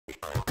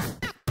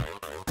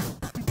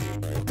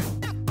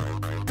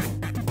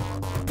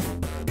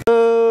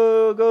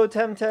Go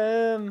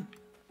TemTem.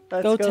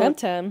 Go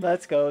TemTem.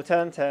 Let's go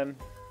TemTem.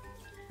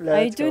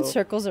 Are you doing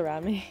circles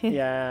around me?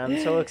 Yeah, I'm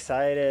so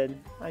excited.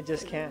 I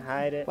just can't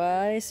hide it. What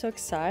are you so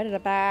excited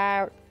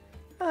about?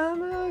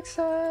 I'm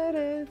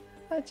excited.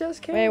 I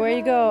just can't. Wait, where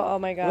you go? Oh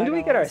my god. When do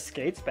we get our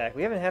skates back?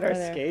 We haven't had our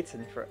skates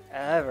in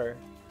forever.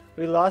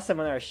 We lost them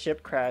when our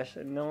ship crashed,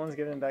 and no one's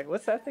giving them back.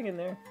 What's that thing in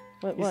there?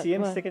 You see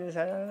him sticking his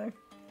head out of there?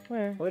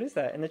 Where? What is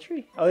that? In the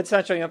tree? Oh, it's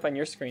not showing up on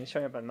your screen. It's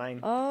showing up on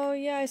mine. Oh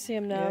yeah, I see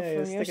him now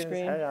from your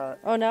screen.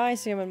 Oh, now I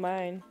see him in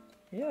mine.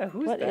 Yeah,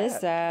 who's that? What is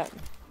that?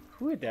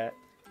 Who is that?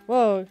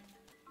 Whoa,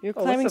 you're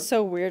climbing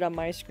so weird on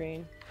my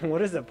screen.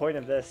 What is the point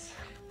of this?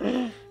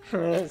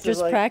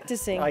 Just like,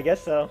 practicing. I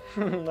guess so.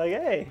 Like,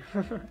 hey.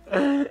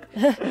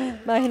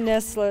 My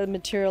nest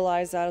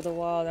materialized out of the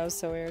wall. That was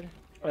so weird.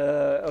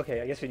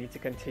 Okay, I guess we need to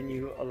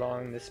continue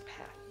along this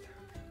path.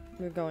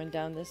 We're going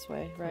down this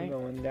way, right? We're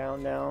going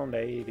down, down,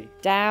 baby.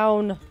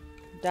 Down.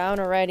 Down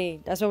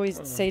already. That's what we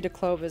say to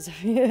Clovis.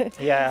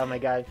 Yeah, oh my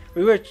god.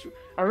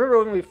 I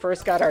remember when we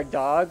first got our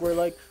dog, we're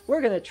like,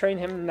 we're going to train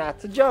him not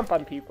to jump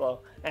on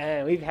people.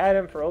 And we've had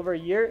him for over a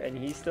year, and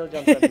he still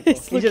jumps on people.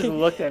 He just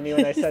looked at me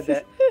when I said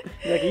that.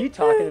 He's like, are you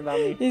talking about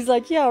me? He's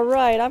like, yeah,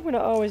 right. I'm going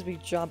to always be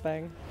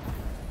jumping.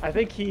 I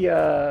think he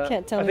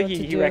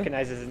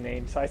recognizes his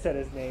name, so I said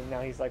his name.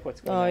 Now he's like, what's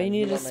going on? Oh, you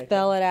need to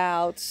spell it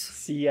out.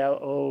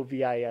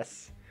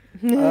 Clovis.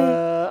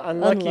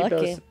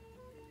 Unlucky.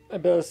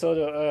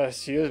 Belsoto.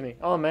 Excuse me.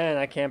 Oh man,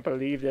 I can't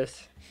believe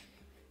this.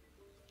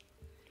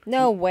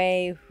 No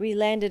way. We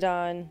landed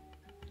on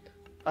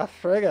a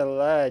friggin'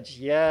 ledge.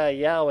 Yeah,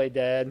 Yahweh,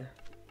 Dad.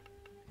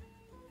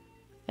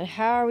 And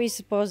how are we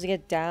supposed to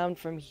get down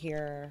from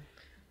here?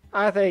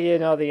 I think you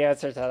know the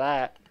answer to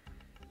that.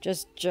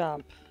 Just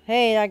jump.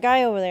 Hey, that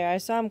guy over there, I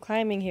saw him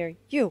climbing here.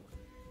 You,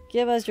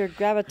 give us your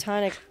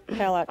gravitonic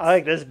pellets. I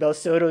like this.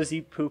 Belsotos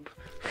eat poop.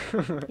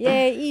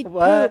 Yeah, eat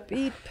poop,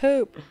 eat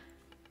poop.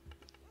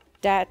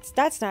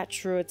 That's not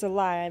true. It's a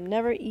lie. I've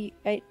never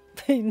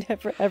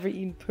never ever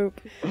eaten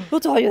poop. Who'll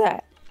tell you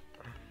that?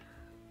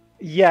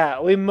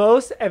 Yeah, we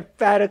most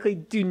emphatically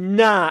do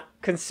not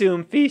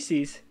consume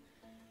feces.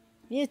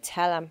 You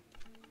tell him.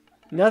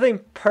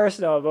 Nothing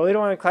personal, but we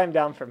don't want to climb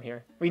down from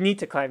here. We need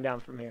to climb down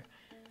from here.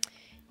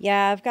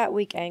 Yeah, I've got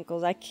weak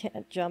ankles. I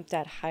can't jump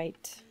that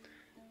height.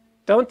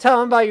 Don't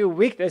tell him about your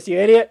weakness, you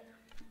idiot.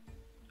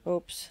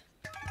 Oops.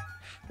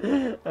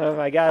 Oh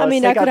my god. I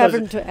mean, that could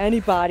happen to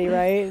anybody,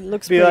 right? It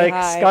looks pretty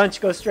high. Scunch,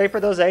 go straight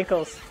for those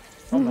ankles.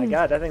 Oh my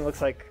god, that thing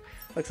looks like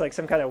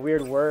some kind of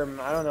weird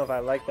worm. I don't know if I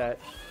like that.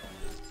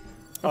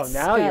 Oh,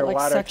 now your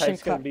water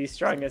type's going to be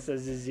strong as a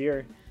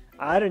Zazir.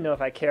 I don't know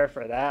if I care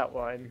for that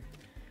one.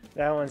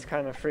 That one's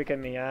kind of freaking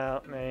me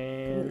out,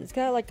 man. It's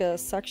got like a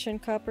suction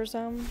cup or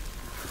something.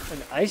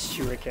 An ice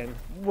shuriken.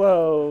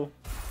 Whoa.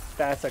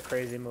 That's a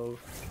crazy move.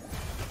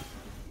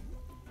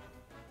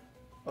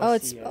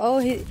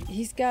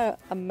 He's got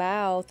a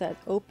mouth that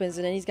opens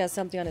and then he's got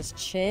something on his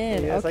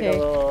chin. Yeah, okay.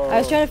 I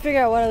was trying to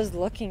figure out what I was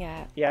looking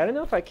at. Yeah, I don't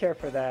know if I care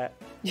for that.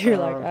 You're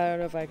like, I don't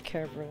know if I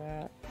care for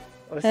that.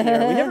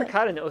 Osiera. We never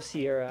caught an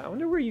Osiera. I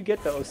wonder where you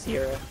get the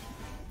Osiera.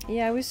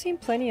 Yeah, we've seen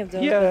plenty of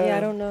those. Yeah, I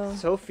don't know.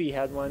 Sophie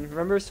had one.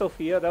 Remember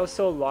Sophia? That was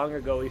so long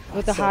ago. We fought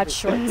with the hot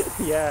shorts.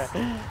 Yeah,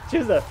 she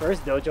was the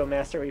first dojo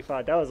master we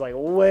fought. That was like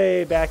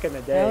way back in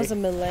the day. That was a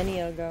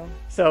millennia ago.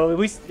 So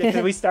we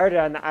started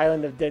on the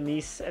island of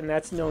Denise, and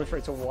that's known for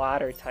its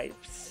water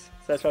types.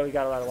 So that's why we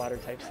got a lot of water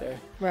types there.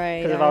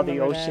 Right. Because of all the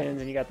oceans,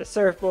 and you got the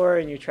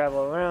surfboard, and you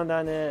travel around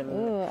on it,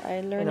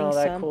 and all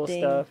that cool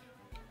stuff.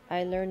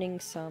 I'm learning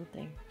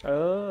something.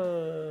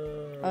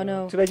 Oh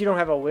no. Too bad you don't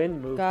have a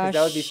wind move, because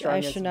that would be strong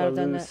against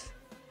Balloose.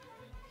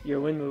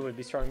 Your wind move would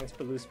be strong against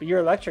Balloose, but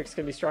your electric's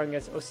going to be strong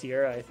against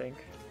Osiera, I think.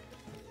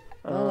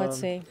 Well, let's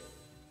see.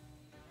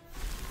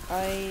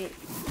 I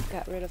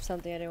got rid of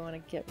something I didn't want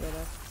to get rid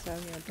of, so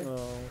I'm going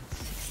to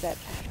fix that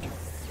after.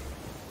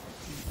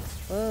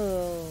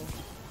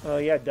 Oh,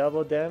 yeah,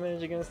 double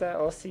damage against that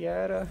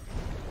Osiera.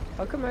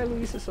 How come my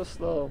Luis is so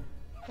slow?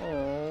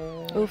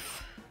 Oh.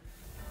 Oof.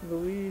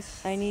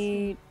 Luis. I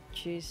need...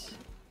 Jeez.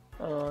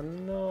 Oh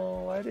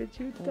no, why did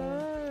you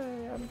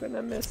die? I'm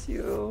gonna miss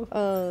you.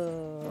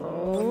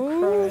 Oh. I'm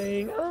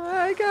crying. Oh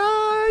my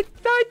god!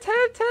 My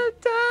TemTem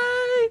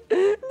died!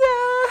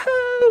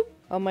 No!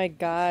 Oh my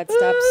god,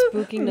 stop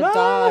spooking the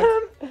dog.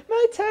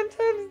 My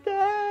TemTem's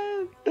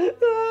dead!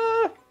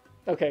 Ah.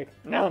 Okay,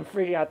 now I'm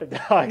freaking out the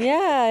dog.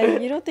 Yeah,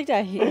 you don't think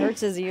that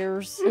hurts his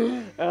ears?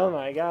 Oh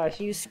my gosh.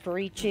 You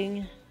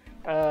screeching.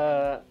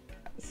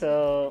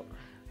 So...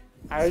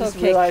 I just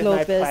realized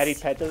my Platy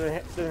Pet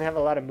doesn't have a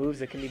lot of moves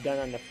that can be done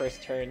on the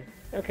first turn.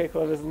 Okay,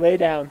 Clovis, lay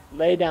down,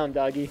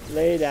 doggy,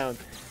 lay down.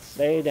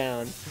 He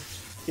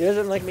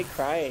doesn't like me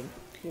crying.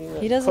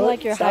 He doesn't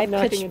like your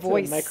high-pitched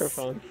voice. The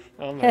microphone.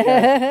 Oh my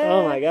god.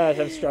 Oh my gosh,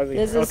 I'm struggling.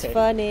 This is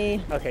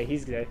funny. Okay,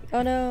 he's good.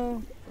 Oh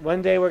no.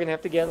 One day we're gonna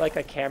have to get like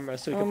a camera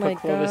so we can put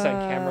Clovis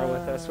on camera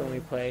with us when we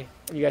play.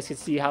 And you guys can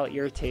see how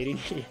irritating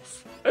he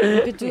is.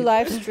 We could do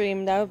live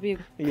stream. That would be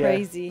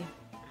crazy.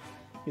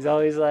 He's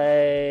always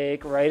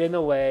like right in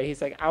the way.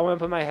 He's like, I want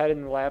to put my head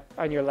in the lap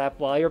on your lap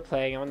while you're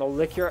playing. I want to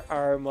lick your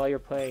arm while you're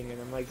playing.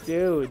 And I'm like,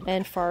 dude,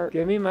 and fart.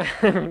 Give me my,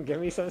 give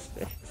me some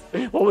space.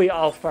 Well, we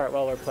all fart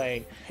while we're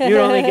playing. You'd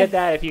only get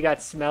that if you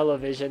got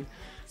smell-o-vision.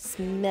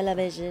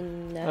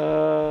 Smell-o-vision.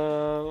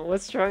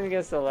 What's strong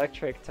against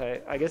electric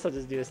type? I guess I'll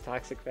just do this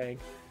toxic fang.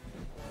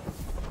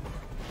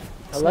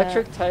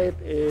 Electric type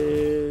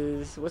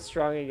is what's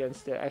strong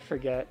against it? I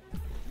forget.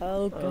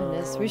 Oh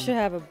goodness, we should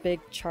have a big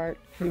chart.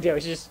 Yeah,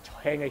 we should just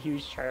hang a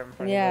huge chart in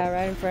front of us. Yeah,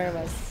 right in front of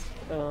us.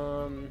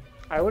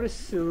 I would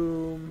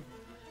assume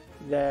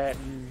that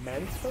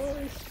mental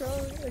is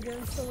strong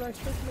against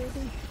electric,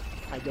 maybe?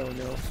 I don't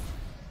know.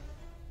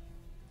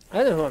 I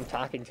don't know who I'm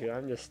talking to.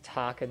 I'm just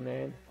talking,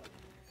 man.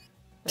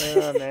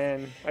 Oh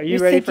man, are you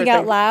ready for thinking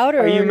out loud,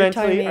 or are you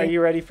mentally? Are you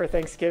ready for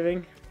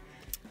Thanksgiving?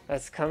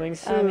 That's coming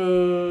soon. I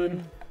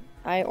mean,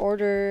 I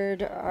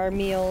ordered our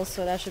meals,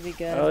 so that should be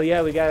good. Oh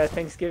yeah, we got a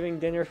Thanksgiving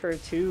dinner for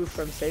 2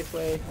 from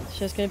Safeway. It's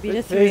just gonna be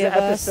the 3 of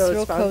us,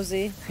 real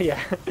cozy. Yeah.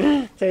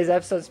 Today's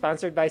episode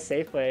sponsored by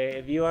Safeway.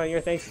 If you want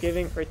your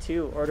Thanksgiving for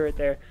 2, order it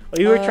there.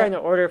 Well, you were trying to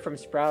order from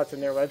Sprouts,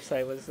 and their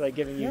website was like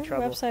giving you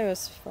trouble. Their website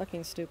was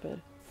fucking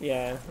stupid.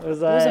 Yeah, it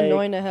was like... It was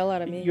annoying the hell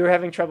out of me. You were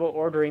having trouble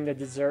ordering the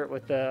dessert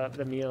with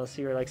the meal,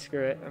 so you were like,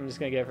 screw it, I'm just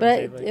going to get it from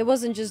Safeway. But it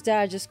wasn't just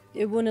that,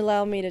 it wouldn't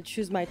allow me to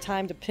choose my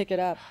time to pick it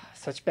up.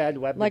 Such bad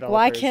web Like, developers.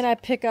 why can't I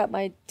pick up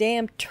my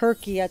damn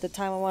turkey at the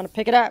time I want to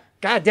pick it up?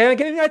 God damn it,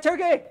 give me that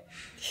turkey!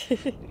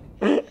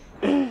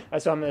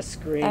 That's what I'm going to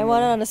scream. I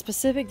want it on a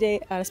specific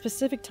date, at a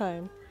specific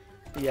time.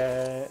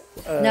 Yeah.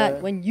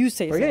 Not when you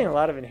say so. We're getting a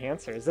lot of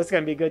enhancers. That's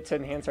going to be good to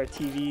enhance our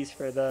TVs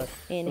for the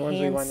ones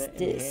we want to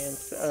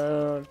enhance.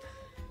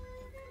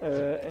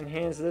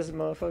 Enhance this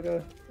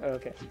motherfucker. Oh,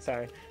 okay,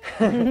 sorry.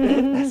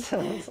 That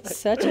sounds like,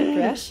 such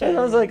aggression. That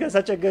sounds like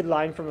such a good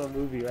line from a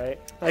movie, right?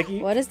 Like,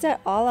 what is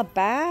that all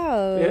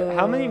about?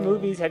 How many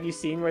movies have you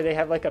seen where they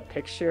have like a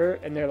picture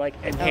and they're like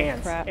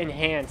enhance,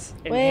 enhance,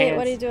 enhance? Wait,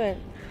 what are you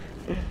doing?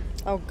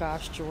 Oh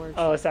gosh, George.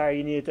 Oh, sorry,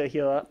 you needed to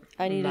heal up.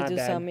 I need to do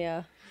some,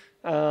 yeah.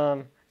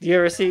 Do you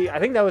ever see, I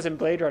think that was in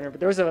Blade Runner, but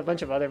there was a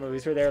bunch of other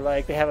movies where they're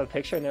like, they have a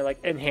picture and they're like,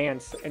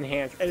 enhance,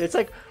 enhance. And it's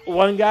like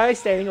one guy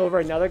standing over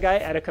another guy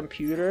at a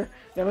computer.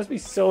 That must be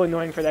so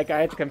annoying for that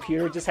guy at the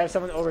computer. Just have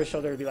someone over his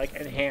shoulder to be like,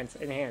 enhance,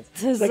 enhance.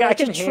 It's like, I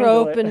can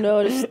trope and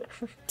notice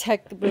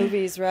tech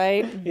movies,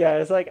 right? Yeah,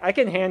 it's like, I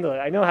can handle it.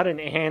 I know how to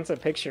enhance a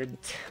picture.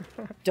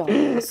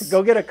 Dumbass.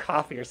 Go get a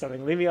coffee or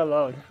something. Leave me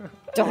alone.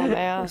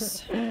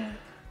 Dumbass.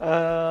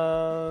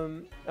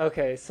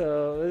 Okay,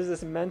 so there's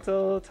this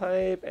mental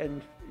type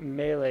and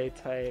melee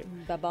type.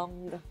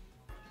 Babong.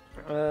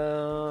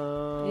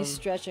 He's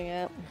stretching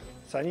it.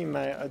 So I need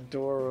my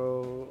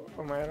Adoro.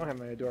 Oh my, I don't have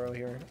my Adoro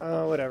here.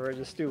 Whatever,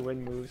 just do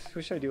wind moves.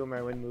 Who should I do with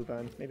my wind move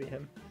on? Maybe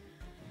him.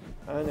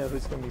 I don't know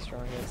who's gonna be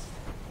strongest.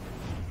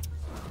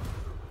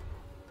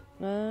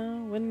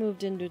 Wind move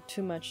didn't do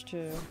too much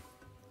to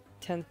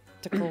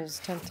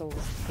tentacles.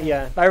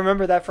 Yeah, I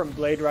remember that from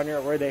Blade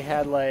Runner where they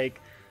had like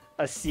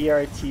a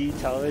CRT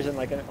television,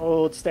 like an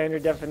old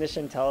standard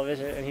definition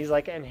television, and he's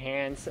like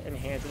enhance, and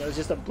it was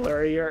just a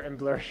blurrier and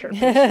blurrier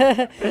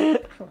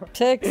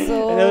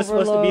pixel and it was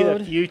supposed to be the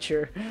overload.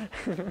 future.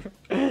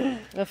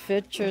 The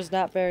future's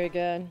not very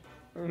good.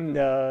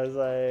 No, it's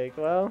like,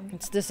 well,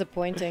 it's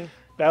disappointing.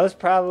 That was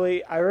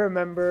probably, I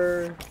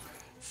remember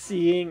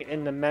seeing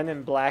in the Men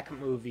in Black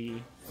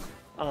movie,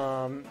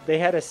 they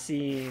had a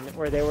scene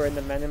where they were in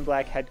the Men in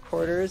Black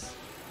headquarters,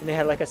 and they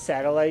had like a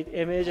satellite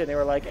image, and they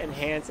were like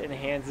enhance,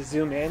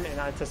 zoom in and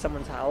onto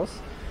someone's house.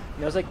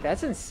 And I was like,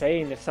 that's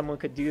insane if someone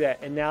could do that.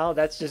 And now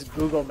that's just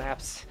Google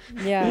Maps.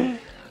 Yeah.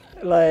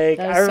 Like,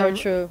 that is so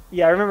true.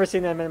 Yeah, I remember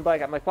seeing that Men in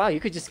Black. I'm like, wow, you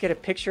could just get a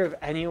picture of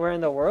anywhere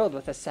in the world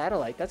with a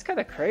satellite. That's kind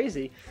of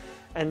crazy.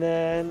 And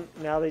then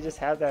now they just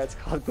have that. It's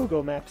called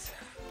Google Maps.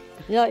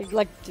 Yeah,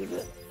 like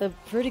a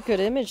pretty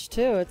good image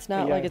too. It's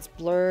not like it's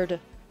blurred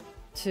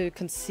to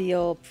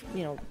conceal,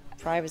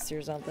 privacy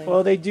or something.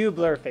 Well, they do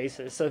blur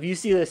faces. So if you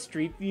see the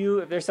street view,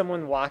 if there's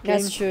someone walking,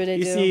 that's true.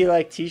 You see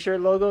like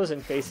t-shirt logos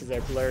and faces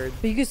are blurred.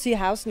 But you can see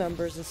house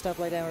numbers and stuff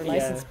like that, or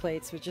license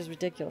plates, which is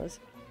ridiculous.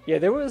 Yeah,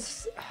 it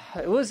was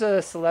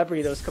a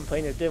celebrity that was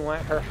complaining that didn't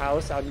want her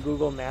house on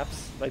Google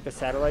Maps, like the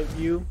satellite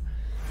view.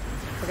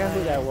 I forgot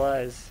who that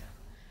was.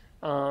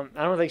 I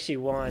don't think she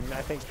won.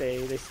 I think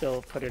they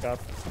still put it up,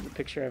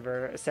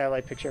 a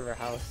satellite picture of her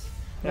house.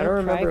 I don't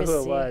remember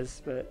who it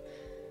was, but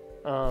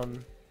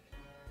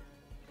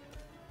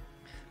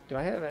do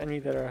I have any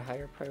that are a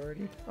higher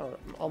priority? Oh,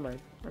 all my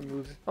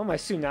moves. Oh, my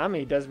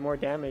tsunami does more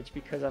damage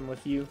because I'm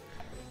with you.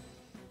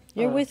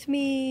 You're with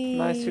me.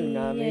 My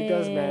tsunami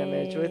does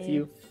damage with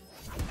you.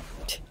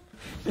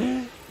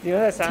 You know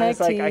that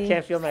sounds like I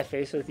can't feel my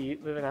face with you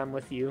when I'm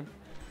with you.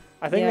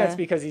 I think that's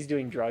because he's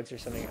doing drugs or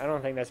something. I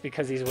don't think that's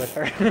because he's with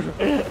her.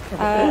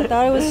 I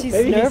thought it was she's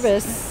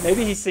nervous.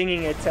 Maybe he's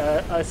singing it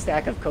to a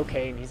stack of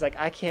cocaine. He's like,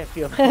 I can't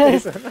feel my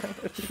face when I'm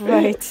with you.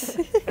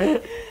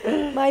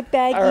 Right. My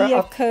baggie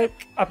of coke.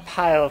 A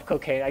pile of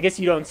cocaine. I guess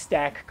you don't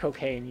stack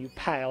cocaine. You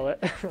pile it.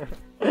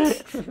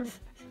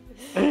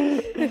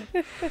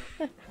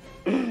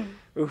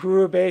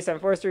 Uhuru base. I'm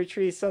forced to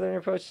retreat. Southern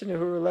approach to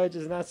Nuru Lodge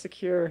is not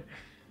secure.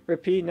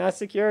 Repeat, not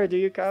secure. Do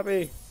you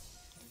copy?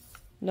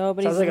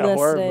 Nobody's Sounds like listening. a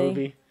horror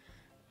movie.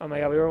 Oh my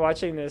god, we were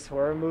watching this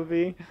horror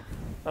movie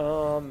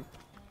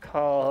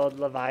called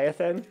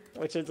Leviathan,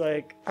 which is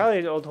like probably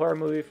an old horror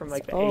movie from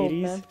like the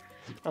 80s.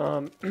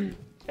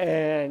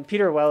 And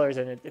Peter Weller's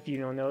in it, if you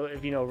know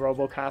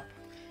RoboCop.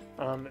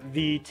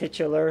 The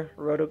titular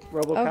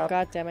RoboCop. Oh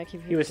god damn, I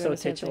keep He was so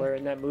titular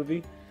in that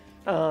movie.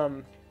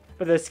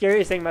 But the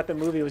scariest thing about the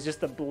movie was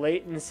just the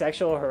blatant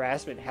sexual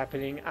harassment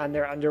happening on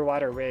their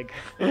underwater rig.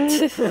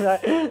 There's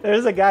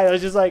a guy that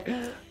was just like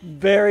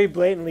very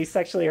blatantly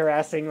sexually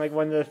harassing like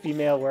one of the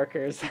female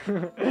workers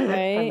on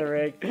the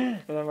rig.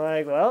 And I'm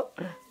like, well,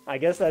 I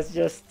guess that's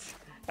just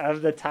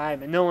of the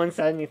time. And no one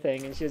said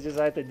anything, and she was just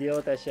had to deal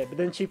with that shit. But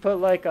then she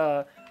put like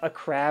a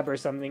crab or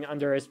something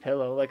under his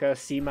pillow, like a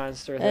sea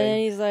monster thing. And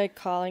he's like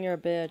calling her a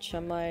bitch.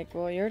 I'm like,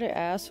 well, you're the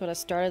ass when I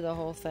started the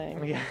whole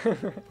thing.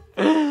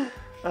 Yeah.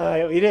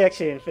 We didn't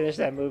actually finish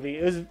that movie.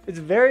 It's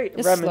very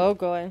slow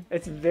going.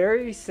 It's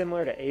very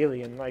similar to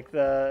Alien, like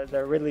the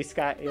Ridley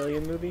Scott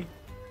Alien movie.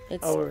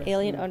 It's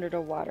Alien under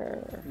the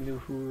water.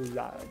 Nuru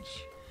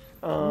Lodge.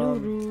 I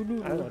don't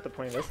know what the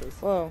point of this is.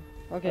 Whoa.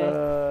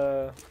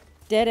 Okay.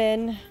 Dead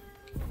end.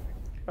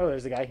 Oh,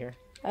 there's a guy here.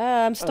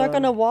 I'm stuck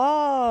on a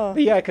wall.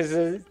 But yeah,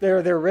 because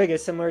their rig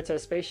is similar to a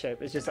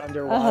spaceship. It's just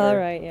underwater.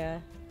 Right, yeah.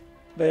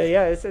 But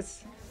yeah,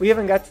 it's we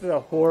haven't got to the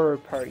horror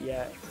part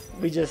yet.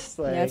 We just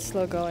like it's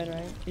slow going,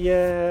 right?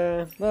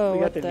 Yeah. Whoa, we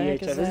got the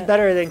VHS. It's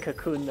better than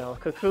Cocoon though.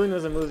 Cocoon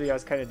was a movie I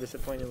was kind of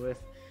disappointed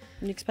with.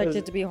 You expect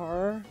it to be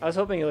horror? I was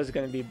hoping it was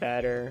going to be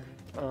better.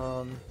 It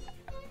was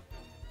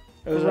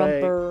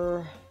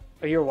Grumper.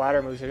 Like your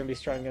water moves are going to be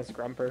strong against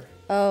Grumper.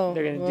 Oh.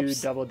 They're going to do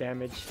double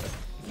damage.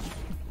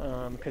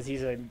 Because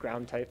he's a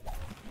ground type.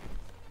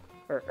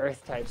 Or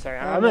earth type, sorry.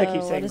 I'm going to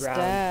keep saying ground.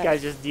 That?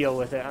 Guys, just deal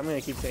with it. I'm going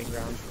to keep saying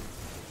ground.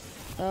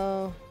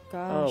 Oh,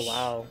 gosh. Oh,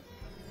 wow.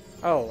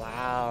 Oh,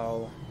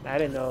 wow. I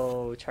didn't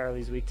know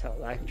Charlie's weak to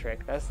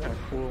electric. That's not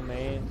cool,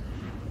 man.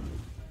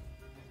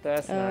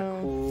 That's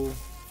not cool.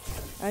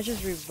 I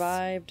just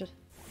revived.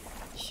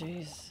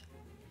 Jeez.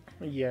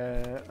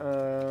 Yeah,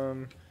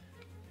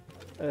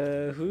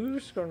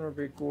 who's gonna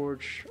be good?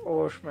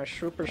 Oh, it's my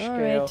super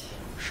scale. Right.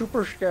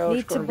 Super scale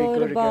is gonna be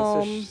good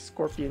against this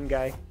scorpion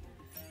guy.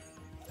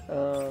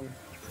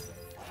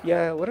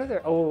 Yeah, what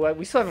other... Oh,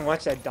 we still haven't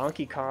watched that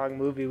Donkey Kong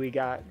movie we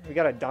got. We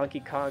got a Donkey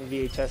Kong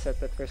VHS at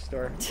the thrift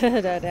store.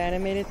 That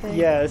animated thing?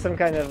 Yeah, some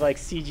kind of like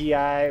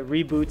CGI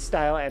reboot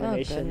style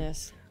animation. Oh,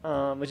 goodness.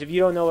 Which if you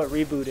don't know what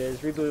Reboot is,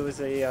 Reboot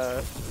was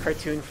a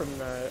cartoon from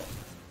the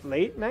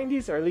late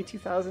 90s, early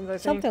 2000s, I think.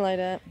 Something like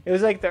that. It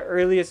was like the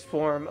earliest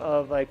form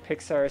of like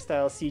Pixar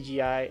style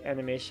CGI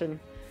animation.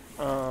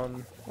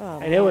 And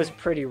it was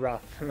pretty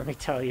rough, let me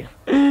tell you.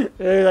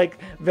 They're like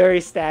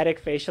very static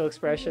facial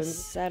expressions.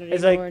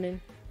 Saturday morning.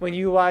 When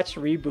you watch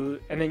Reboot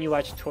and then you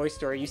watch Toy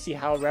Story, you see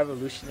how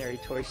revolutionary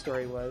Toy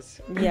Story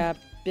was. Yeah,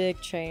 big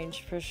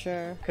change for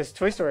sure. Because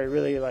Toy Story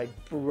really like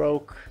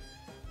broke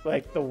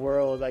like the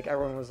world. Like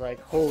everyone was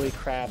like, holy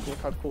crap, look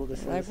how cool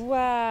this is. Like,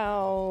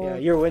 wow. Yeah,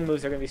 your wind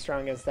moves are going to be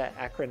strong against that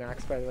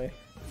Acronox, by the way.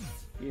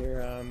 Your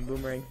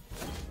boomerang.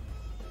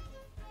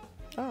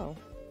 Oh.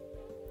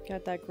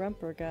 Got that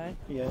Grumper guy.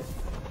 Yeah.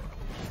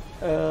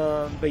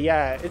 But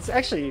yeah, it's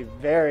actually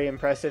very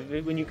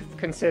impressive when you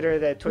consider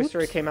that Toy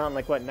Story came out in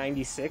like what,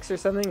 96 or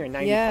something, or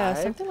 95? Yeah,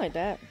 something like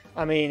that.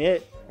 I mean,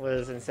 it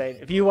was insane.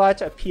 If you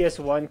watch a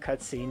PS1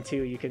 cutscene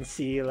too, you can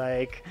see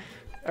like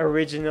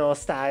original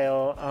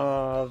style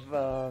of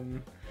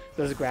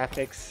those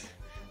graphics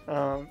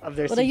of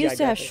their CGI. Well, they used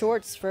to have graphics.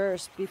 shorts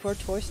first. Before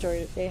Toy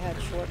Story, they had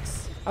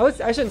shorts.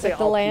 I shouldn't say like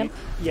all. The lamp.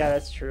 Yeah,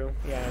 that's true.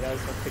 Yeah, that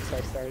was when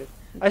Pixar started.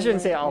 I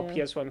shouldn't say all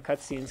PS1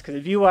 cutscenes, because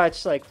if you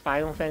watch like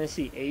Final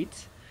Fantasy VIII,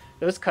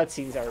 those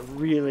cutscenes are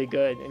really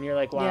good, and you're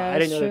like, wow, I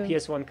didn't know the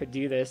PS1 could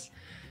do this.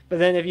 But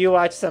then if you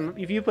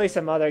play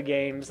some other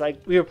games,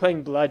 like we were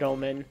playing Blood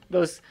Omen,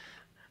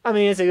 I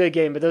mean, it's a good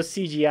game, but those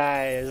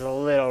CGI is a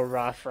little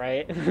rough,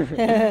 right?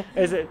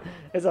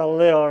 It's a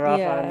little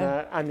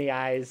rough on the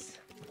eyes,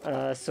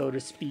 so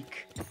to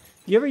speak.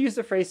 Do you ever use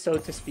the phrase "so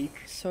to speak"?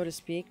 So to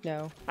speak,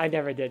 no. I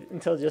never did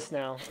until just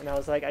now, and I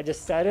was like, I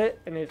just said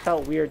it, and it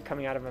felt weird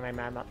coming out of my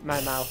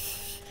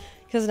mouth.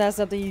 Because that's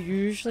something you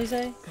usually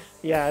say?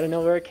 Yeah, I don't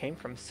know where it came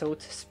from. So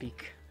to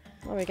speak.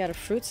 Oh, we got a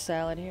fruit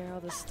salad here, all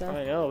this stuff.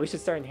 I know, we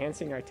should start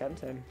enhancing our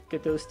TemTem.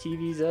 Get those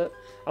TVs up.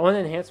 I want to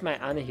enhance my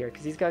Anna here,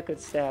 because he's got good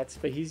stats,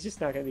 but he's just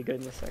not going to be good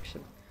in this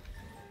section.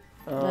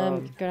 I'm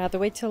going to have to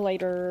wait till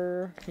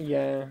later.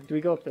 Yeah, do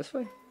we go up this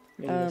way?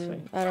 Maybe this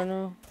way. I don't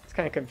know. It's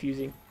kind of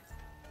confusing.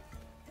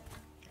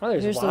 Oh,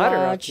 there's water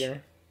up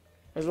here.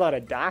 There's a lot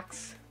of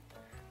docks.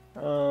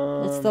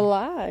 It's the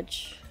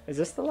lodge. Is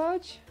this the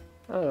lodge?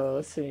 Oh,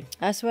 let's see.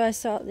 That's what I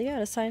saw.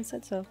 Yeah, the sign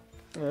said so.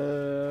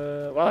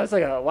 Well, it's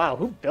like wow,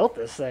 who built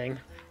this thing?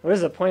 What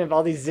is the point of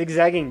all these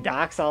zigzagging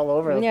docks all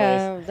over the place?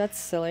 Yeah, that's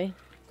silly.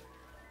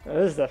 What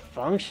is the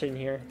function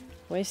here?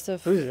 Waste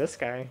of... Who's this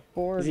guy?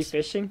 Boards. Is he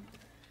fishing?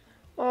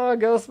 Oh, I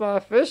guess my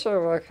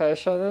fishing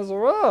vacation is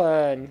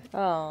ruined.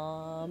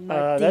 Oh,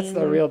 Martin. That's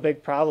the real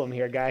big problem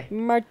here, guy.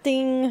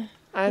 Martin.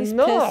 I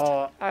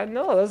know.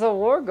 There's a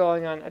war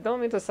going on. I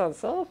don't mean to sound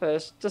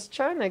selfish. Just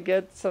trying to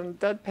get some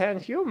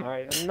deadpan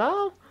humor.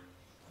 No?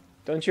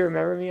 Don't you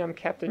remember me? I'm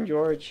Captain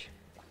George.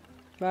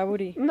 Why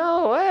would he?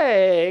 No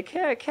way!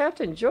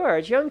 Captain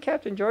George. Young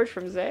Captain George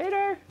from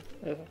Zeta?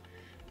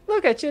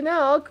 Look at you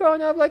now,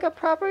 grown up like a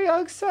proper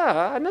young son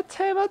on the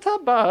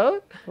Tamata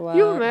boat. What?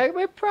 You make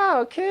me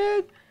proud,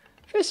 kid.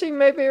 Fishing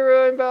may be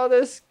ruined by all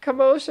this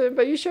commotion,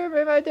 but you sure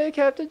made my day,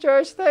 Captain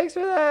George. Thanks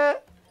for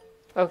that.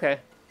 Okay.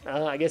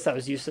 I guess I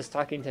was useless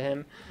talking to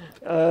him.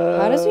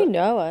 How does he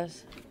know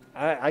us?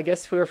 I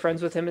guess we were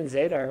friends with him in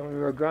Zeta when we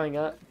were growing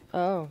up.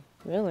 Oh,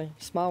 really?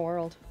 Small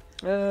world.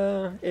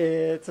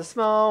 It's a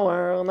small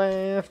world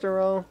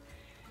after all.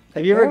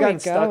 Have you ever gotten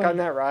stuck on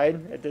that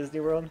ride at Disney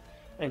World?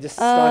 And just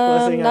stuck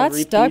listening on repeat?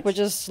 Not stuck, but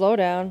just slow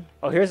down.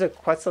 Oh, here's a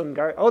Quetzal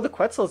guard. Oh, the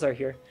Quetzals are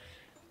here.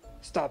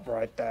 Stop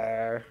right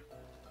there.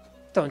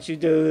 Don't you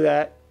do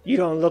that. You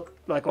don't look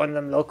like one of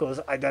them locals.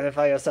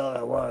 Identify yourself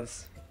at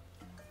once.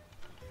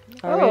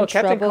 Oh,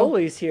 Captain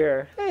Koli's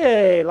here.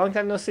 Hey, long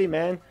time no see,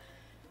 man.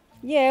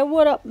 Yeah,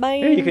 what up, man?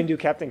 Here you can do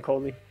Captain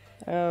Koli.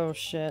 Oh,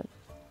 shit.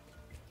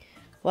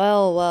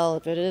 Well,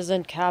 if it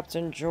isn't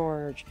Captain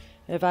George,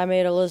 if I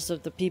made a list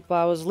of the people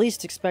I was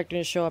least expecting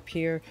to show up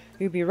here,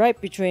 you'd be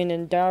right between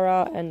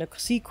Indara and the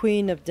Sea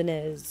Queen of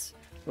Deniz.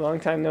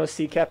 Long time no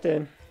see,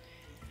 Captain.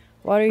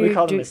 What are you We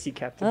called him a sea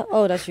captain.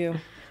 Oh, that's you.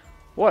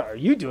 What are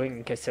you doing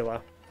in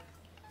Kisiwa?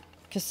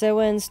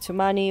 Kisewans,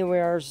 Tumani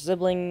were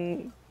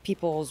sibling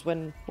peoples.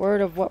 When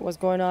word of what was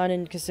going on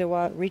in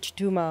Kisiwa reached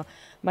Tuma,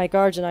 my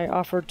guards and I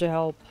offered to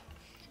help.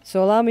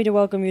 So allow me to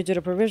welcome you to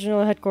the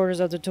provisional headquarters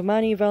of the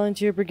Tumani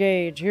Volunteer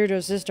Brigade, here to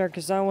assist our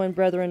Kisawan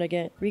brethren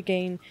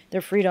regain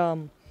their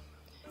freedom.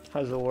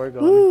 How's the war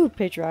going? Woo,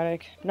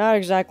 patriotic. Not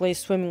exactly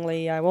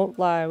swimmingly, I won't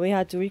lie. We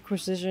had to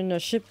requisition a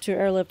ship to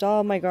airlift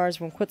all my guards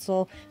from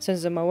Quetzal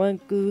since the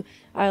Mawengu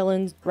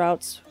island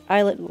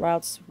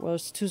routes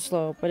was too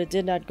slow, but it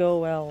did not go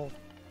well.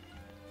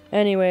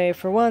 Anyway,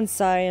 for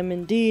once I am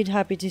indeed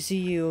happy to see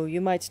you.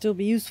 You might still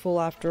be useful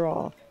after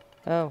all.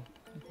 Oh,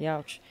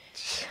 youch.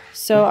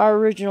 So our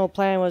original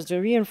plan was to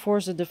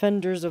reinforce the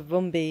defenders of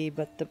Vumbi,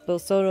 but the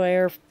belsoto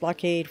air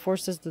blockade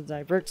forced us to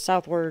divert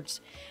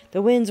southwards.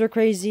 The winds were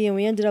crazy and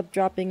we ended up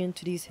dropping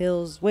into these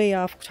hills way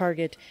off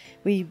target.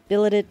 We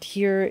billeted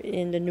here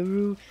in the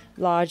Nuru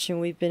Lodge and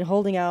we've been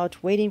holding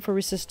out, waiting for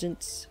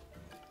resistance.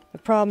 The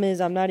problem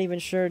is I'm not even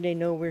sure they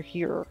know we're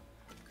here.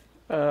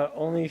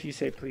 Only if you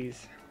say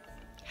please.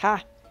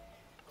 Ha!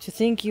 To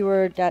think you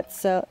were in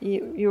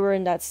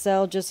that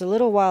cell just a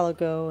little while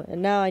ago,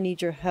 and now I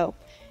need your help.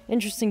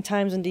 Interesting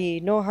times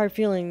indeed. No hard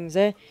feelings,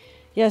 eh?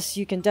 Yes,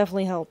 you can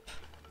definitely help.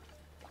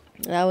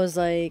 That was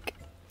like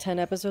 10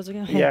 episodes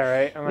ago. Yeah,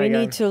 right? Oh my God.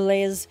 Need to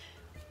liaise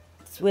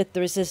with the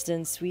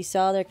resistance. We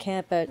saw their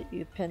camp at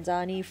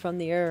Uplands from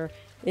the air.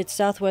 It's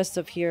southwest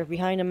of here,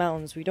 behind the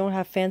mountains. We don't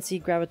have fancy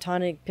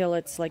gravitonic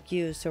pillets like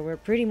you, so we're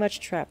pretty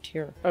much trapped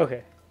here.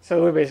 Okay,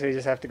 so we basically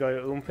just have to go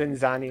to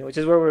Uplands, which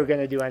is where we were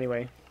going to do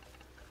anyway.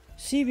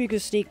 See if you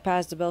could sneak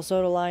past the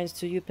belsoto lines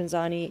to Uplands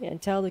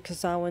and tell the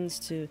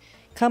Kisawans to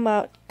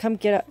come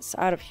get us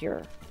out of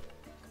here.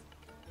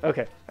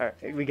 Okay,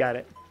 alright, we got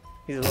it.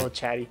 He's a little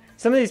chatty.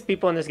 Some of these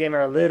people in this game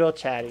are a little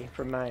chatty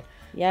from my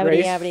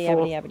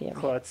Yabbity.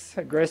 Klutz.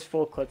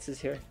 Graceful Klutz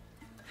is here.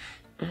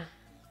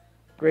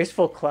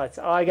 Graceful Klutz.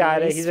 Oh, I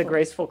got it. He's a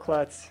graceful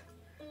Klutz.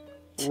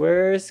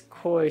 Where's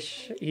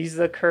Koish? He's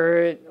the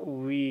current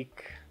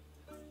week.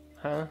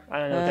 Huh? I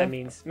don't know what that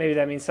means. Maybe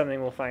that means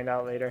something we'll find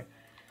out later.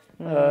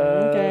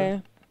 Okay.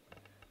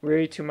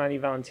 Weary Tumani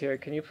volunteer.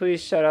 Can you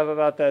please shut up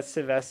about that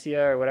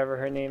Vivesia or whatever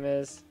her name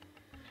is?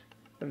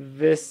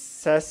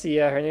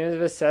 Vivesia. Her name is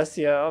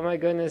Vivesia. Oh my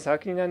goodness. How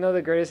can you not know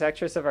the greatest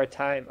actress of our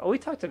time? Oh, we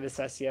talked to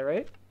Vivesia,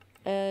 right?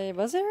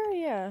 Was it her?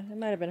 Yeah, it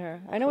might have been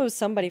her. I know it was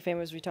somebody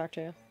famous we talked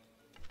to.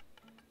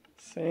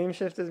 Same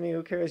shift as me.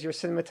 Who cares? Your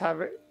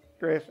cinematography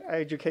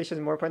education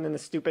is more important than the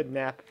stupid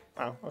nap.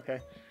 Oh, okay.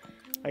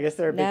 I guess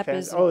they're big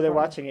fans. Oh, they're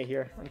watching it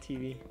here on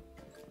TV.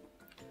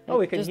 Oh,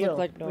 we can heal.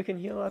 Like we can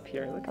heal up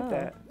here. Look at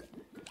that.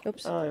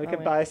 Oops. Oh, we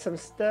can buy some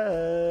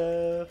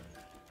stuff.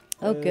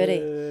 Oh,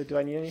 goody. Do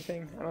I need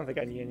anything? I don't think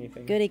I need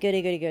anything.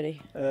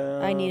 Goody.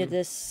 I needed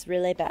this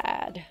really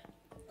bad.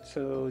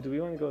 So, do we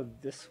want to go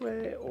this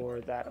way or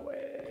that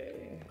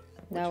way?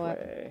 Which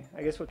way?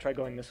 I guess we'll try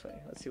going this way.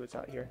 Let's see what's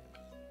out here.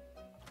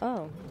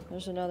 Oh,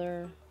 there's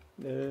another...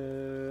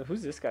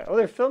 who's this guy? Oh,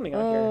 they're filming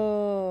out here.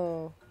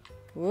 Oh.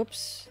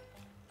 Whoops.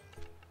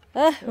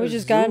 Ah, we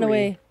just got in the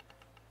way.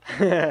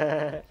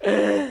 Oh,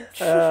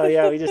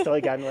 yeah, we just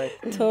totally got in the way.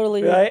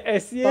 Totally. Right?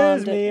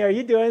 Excuse me, are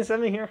you doing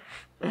something here?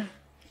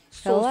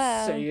 So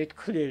Hello. say it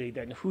clearly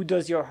then. Who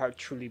does your heart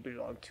truly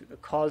belong to? The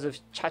cause of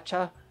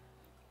Cha-Cha,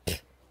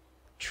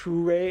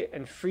 True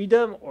and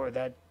freedom, or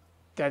that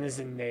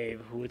denizen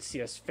knave who would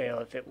see us fail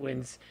if it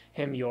wins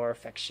him your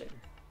affection?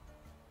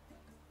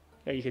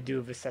 Or you could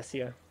do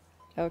Vivesia.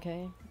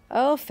 Okay.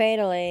 Oh,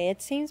 fatally.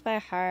 It seems my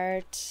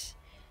heart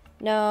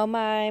No,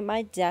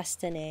 my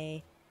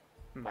destiny.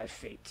 My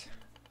fate.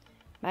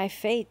 My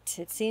fate.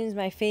 It seems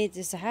my fate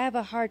is to have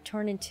a heart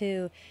torn in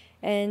two,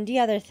 and the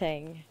other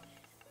thing.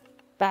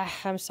 Bah,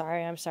 I'm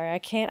sorry.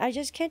 I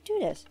just can't do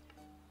this.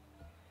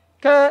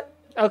 Cut!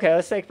 Okay,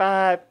 let's take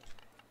 5.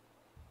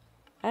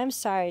 I'm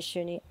sorry,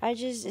 Shuni.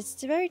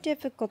 It's very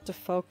difficult to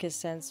focus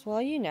since,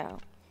 well, you know.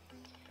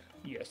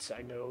 Yes,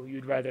 I know.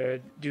 You'd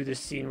rather do this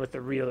scene with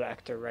the real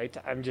actor, right?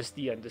 I'm just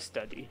the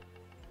understudy.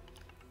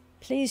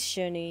 Please,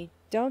 Shuni,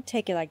 don't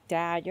take it like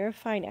that. You're a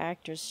fine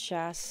actor,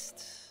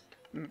 just...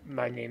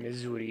 My name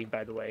is Zuri,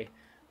 by the way.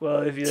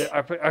 Well, if your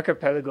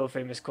Archipelago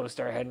famous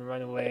co-star hadn't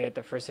run away at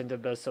the first hint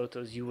of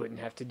belsotos, you wouldn't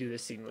have to do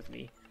this scene with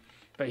me.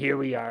 But here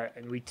we are,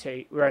 and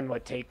we're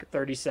on take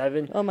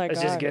 37? Oh my God.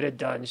 Let's just get it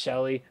done,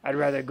 shall we? I'd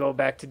rather go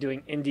back to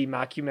doing indie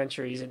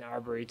mockumentaries in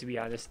Arbery, to be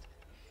honest.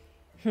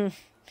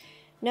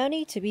 No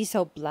need to be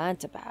so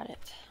blunt about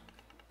it.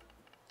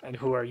 And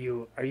who are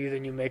you? Are you the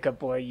new makeup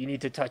boy? You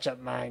need to touch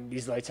up mine.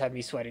 These lights have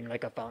me sweating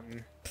like a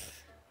fountain.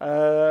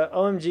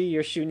 OMG,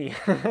 you're Shuni.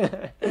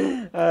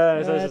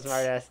 I'm such a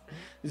smartass.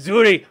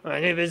 Zuri! My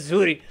name is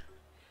Zuri!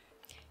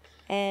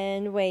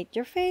 And wait,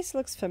 your face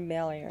looks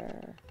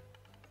familiar.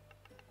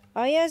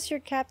 Oh yes, you're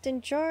Captain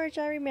George.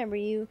 I remember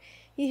you.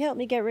 You helped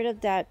me get rid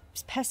of that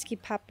pesky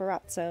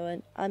paparazzo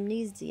and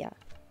amnesia.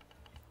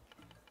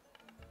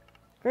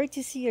 Great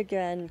to see you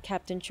again,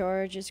 Captain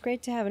George. It's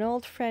great to have an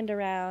old friend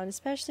around,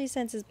 especially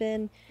since it's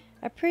been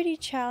a pretty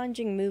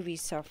challenging movie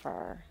so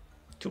far.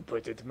 To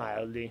put it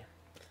mildly.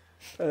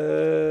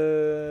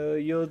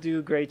 You'll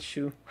do great,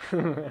 Shu.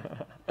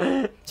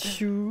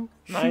 Shu?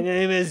 My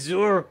name is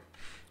Zur.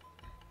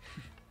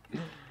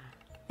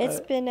 It's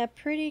been a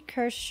pretty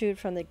cursed shoot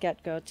from the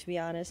get-go, to be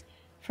honest.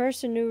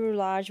 First, the Nuru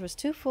Lodge was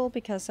too full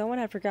because someone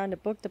had forgotten to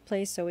book the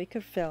place so we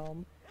could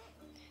film.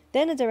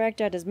 Then the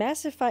director had this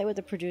massive fight with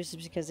the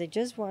producers because they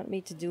just want me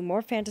to do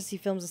more fantasy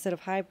films instead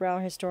of highbrow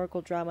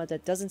historical drama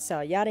that doesn't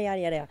sell, yada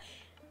yada yada.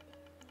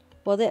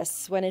 Well,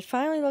 when it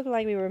finally looked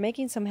like we were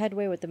making some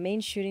headway with the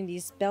main shooting,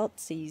 these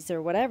beltsies,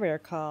 or whatever they're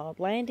called,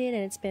 landed,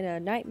 and it's been a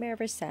nightmare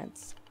ever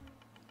since.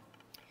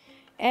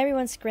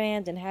 Everyone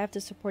scrammed, and half the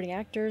supporting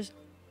actors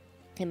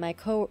and my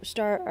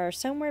co-star are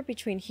somewhere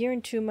between here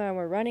and Tuma, and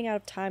we're running out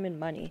of time and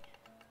money.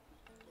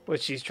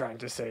 What she's trying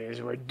to say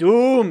is we're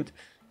doomed!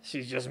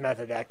 She's just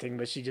method acting,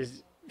 but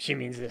she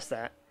means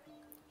that.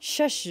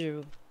 Shush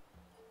you.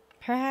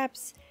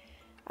 Perhaps,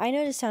 I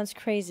know this sounds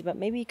crazy, but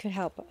maybe you could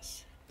help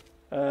us.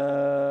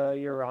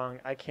 You're wrong.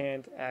 I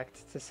can't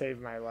act to save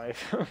my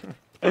life.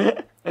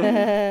 You're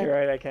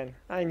right, I can.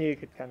 I knew you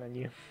could count on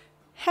you.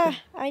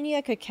 Ha! I knew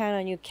I could count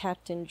on you,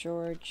 Captain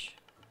George.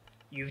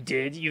 You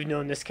did? You've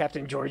known this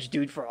Captain George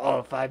dude for all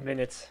of 5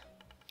 minutes.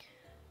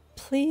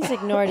 Please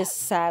ignore this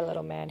sad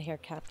little man here,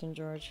 Captain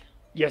George.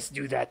 Yes,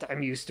 do that.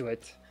 I'm used to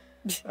it.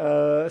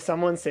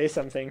 Someone say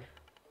something.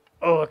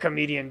 Oh, a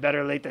comedian.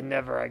 Better late than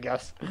never, I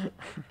guess.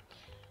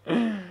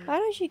 Why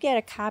don't you get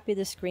a copy of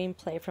the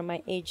screenplay from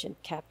my agent,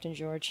 Captain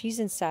George? He's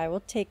inside.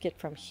 We'll take it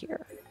from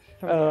here.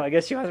 I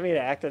guess she wants me to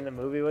act in the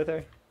movie with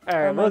her.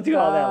 Alright, we'll do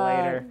all that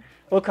later.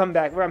 We'll come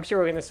back. I'm sure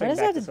we're going to swing back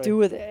this way. What does that have to do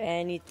with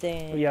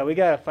anything? Yeah, we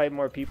got to fight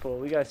more people.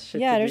 We got shit to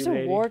do, there's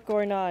a war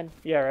going on.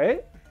 Yeah,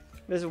 right?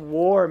 There's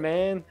war,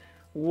 man.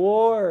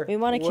 War. We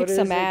want to kick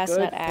some ass,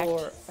 not act.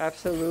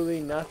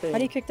 Absolutely nothing. How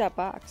do you kick that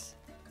box?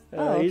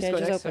 You just go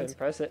next to it and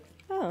press it.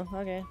 Oh,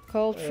 okay.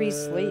 Cold, free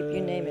sleep,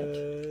 you name it.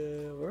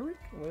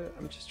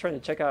 I'm just trying to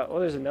check out. Oh,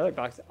 there's another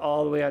box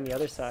all the way on the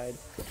other side.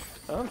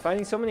 Oh, I'm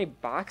finding so many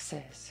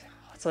boxes.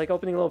 It's like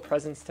opening little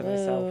presents to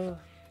myself.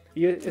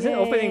 Isn't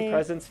opening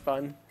presents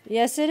fun?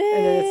 Yes, it is.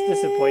 And then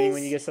it's disappointing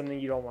when you get something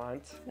you don't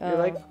want. You're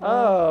like,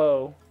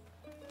 oh,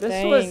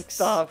 this was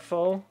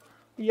thoughtful.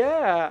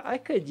 Yeah, I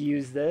could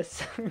use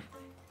this.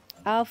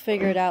 I'll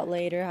figure it out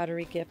later how to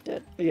regift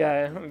it.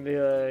 Yeah, be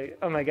like,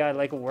 oh my god,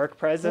 like work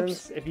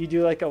presents. Oops. If you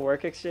do like a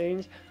work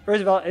exchange,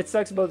 first of all, it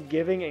sucks both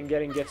giving and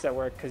getting gifts at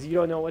work because you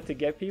don't know what to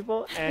get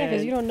people, and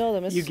because you don't know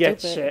them. It's you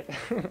stupid. Get shit.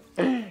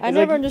 I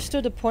never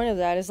understood the point of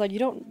that. It's like you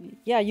don't.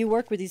 Yeah, you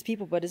work with these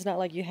people, but it's not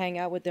like you hang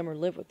out with them or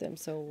live with them.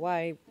 So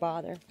why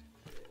bother?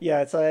 Yeah,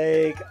 it's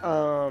like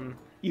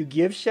you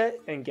give shit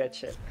and get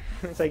shit.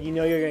 It's like you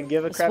know you're gonna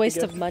give a crappy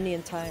waste gift. of money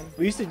and time.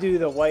 We used to do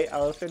the white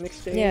elephant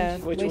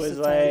exchange, which was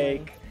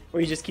like where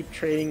you just keep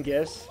trading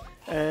gifts,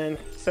 and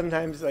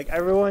sometimes like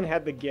everyone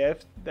had the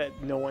gift that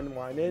no one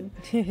wanted,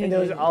 and it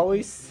was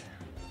always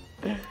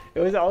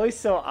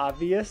so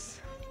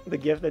obvious, the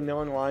gift that no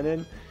one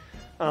wanted,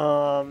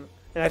 and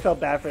I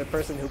felt bad for the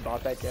person who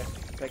bought that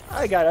gift. It's like,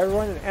 I got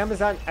everyone an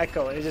Amazon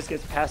Echo, and it just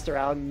gets passed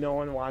around, no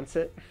one wants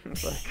it.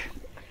 It's like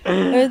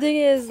the thing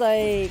is,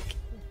 like,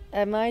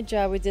 at my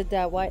job we did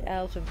that white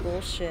elephant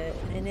bullshit,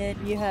 and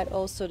then you had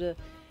also the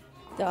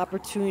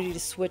opportunity to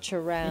switch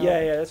around.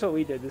 Yeah, that's what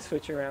we did, the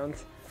switch around,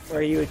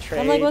 where you would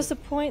trade. I'm like, what's the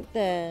point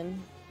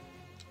then?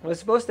 Well, it's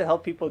supposed to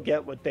help people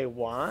get what they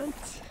want.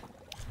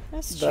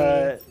 That's true.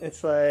 But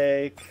it's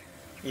like,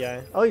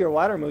 yeah. Oh, your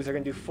water moves are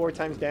going to do 4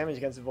 times damage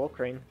against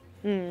Volcrane.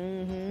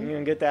 Mm-hmm. You're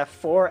going to get that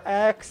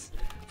 4x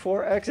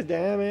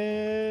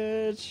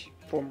damage.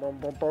 Boom, boom,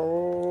 boom,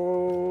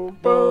 boom,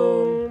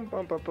 boom,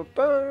 boom, boom, boom,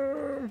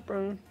 boom,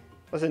 boom.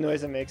 What's the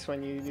noise it makes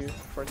when you do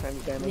 4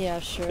 times damage? Yeah,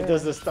 sure. It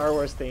does the Star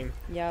Wars theme.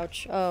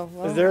 Youch. Oh,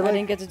 well, Is there, like... I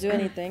didn't get to do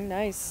anything.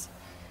 Nice.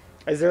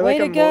 Is there Way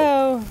like to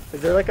go!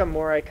 Is there like a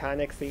more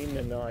iconic theme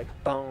than the like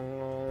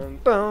boom,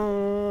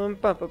 boom,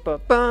 bum, bum,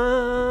 bum,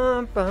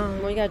 bum,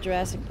 bum? Well, you got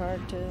Jurassic Park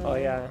too. Oh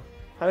yeah.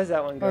 How does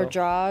that one go? Or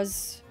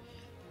Jaws.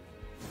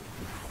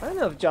 I don't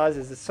know if Jaws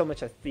is so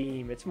much a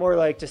theme. It's more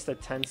like just a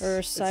tense. Or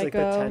It's like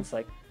Psycho. the tense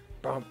like.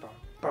 Bum, bum,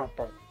 bum,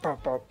 bum, bum,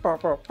 bum, bum,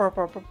 bum, bum,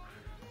 bum, bum.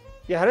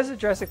 Yeah, how does the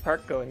Jurassic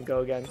Park go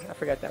again? I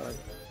forgot that one.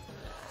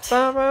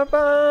 Bum, bum,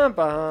 bum,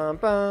 bum,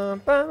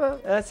 bum, bum, bum.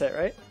 That's it,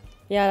 right?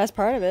 Yeah, that's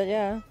part of it.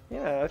 Yeah.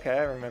 Yeah. Okay,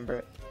 I remember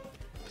it.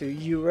 Do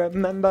you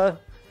remember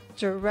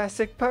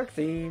Jurassic Park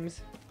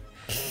themes?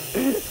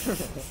 So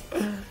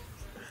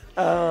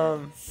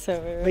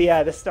weird. But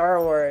yeah, the Star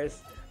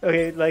Wars.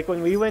 Okay, like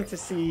when we went to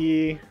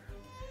see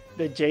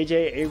the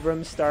J.J.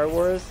 Abrams Star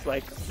Wars,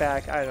 like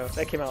back, I don't know,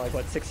 that came out like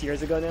what, 6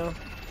 years ago now?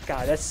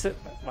 God, that's so,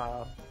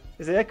 wow.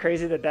 Is it that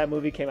crazy that that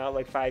movie came out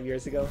like 5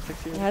 years ago,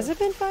 6 years? Has it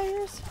been 5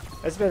 years?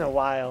 It's been a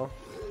while.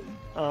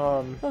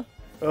 Oh,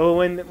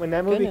 when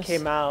that movie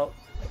came out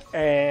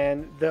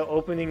and the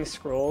opening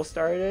scroll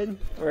started,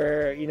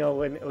 where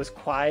when it was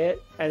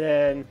quiet and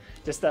then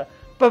just the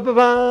ba ba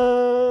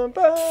ba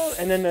ba,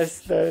 and then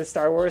the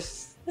Star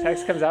Wars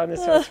text comes out and it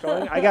starts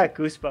scrolling. I got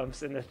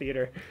goosebumps in the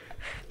theater.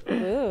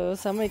 Ooh,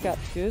 somebody got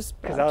goosebumps.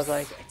 Because I was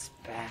like, it's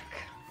back.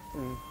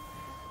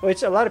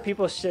 Which a lot of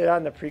people shit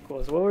on the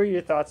prequels. What were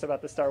your thoughts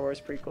about the Star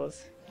Wars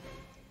prequels?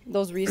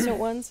 Those recent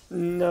ones?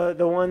 No,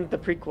 the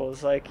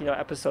prequels, like,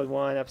 Episode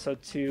 1,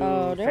 Episode 2,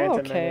 Oh, they're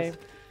Phantom okay. Menace.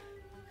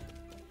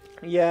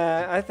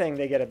 Yeah, I think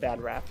they get a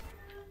bad rap.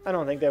 I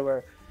don't think they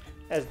were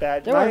as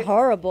bad. They weren't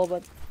horrible,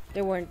 but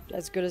they weren't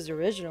as good as the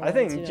original I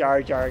think ones,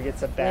 Jar Jar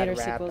gets a bad Later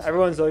rap. sequels.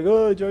 Everyone's like,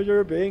 oh, Jar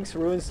Jar Binks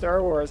ruined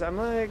Star Wars. I'm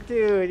like,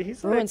 dude,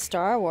 he's Ruined like...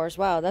 Star Wars.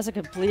 Wow, that's a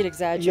complete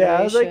exaggeration. Yeah,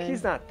 I was like,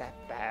 he's not that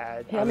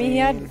bad. I mean, he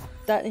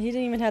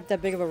didn't even have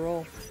that big of a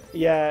role.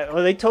 Yeah,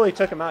 well, they totally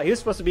took him out. He was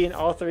supposed to be in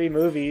all 3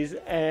 movies,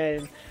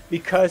 and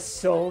because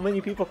so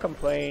many people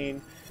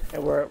complain,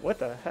 and what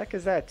the heck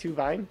is that?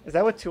 Tuvine? Is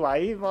that what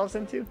Tuai evolves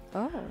into?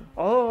 Oh.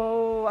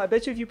 Oh, I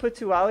bet you if you put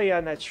Tuali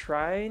on that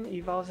shrine, it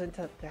evolves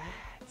into that.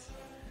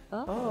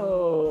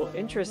 Oh,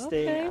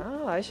 interesting. Okay.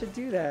 Oh, I should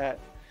do that.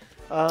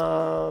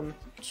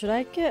 Should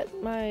I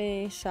get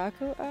my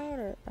Saku out,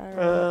 or I don't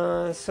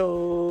know?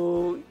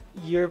 So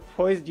you're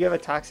poised. Do you have a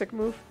toxic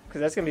move?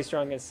 Because that's gonna be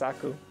strong against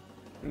Saku.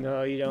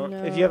 No, you don't.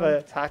 No. If you have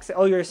a toxic,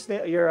 oh, your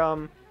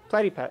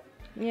Platypet.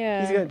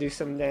 Yeah. He's gonna do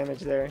some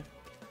damage there.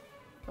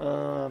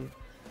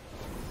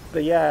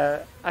 But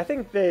yeah, I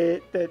think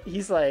that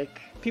he's like,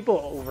 people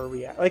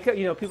overreact. Like,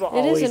 people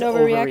always It is an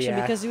overreaction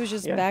overreact. because he was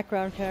just Yeah.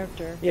 background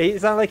character. Yeah,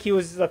 it's not like he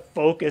was the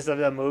focus of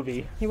the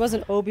movie. He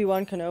wasn't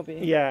Obi-Wan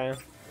Kenobi. Yeah,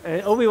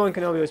 and Obi-Wan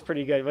Kenobi was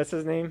pretty good. What's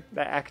his name?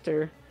 The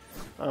actor.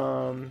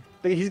 But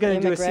he's gonna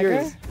do a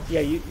series.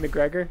 Yeah,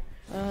 McGregor.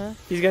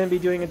 He's gonna be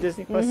doing a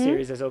Disney Plus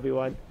series as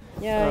Obi-Wan.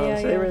 Yeah,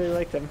 so they really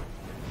liked him.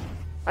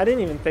 I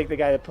didn't even think the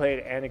guy that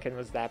played Anakin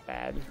was that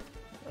bad.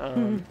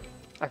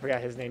 I forgot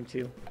his name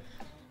too.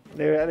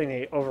 I think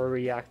they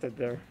overreacted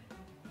there.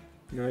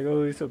 Like,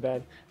 oh, he's so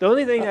bad. The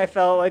only thing I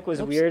felt like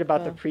was weird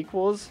about the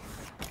prequels,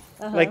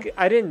 like,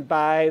 I didn't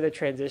buy the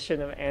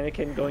transition of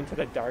Anakin going to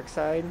the dark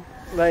side.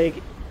 Like,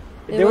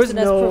 there was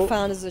wasn't no as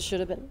profound as it should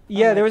have been.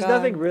 Yeah, Oh there was my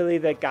nothing God. really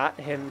that got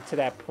him to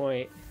that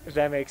point, if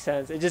that makes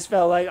sense. It just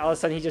felt like all of a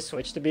sudden he just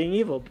switched to being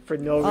evil for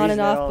no reason On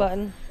and at off all.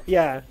 button.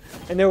 Yeah,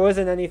 and there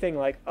wasn't anything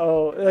like,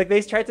 oh, like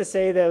they tried to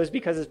say that it was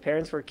because his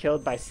parents were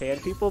killed by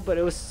sand people, but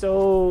it was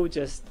so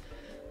just,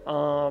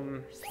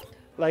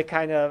 like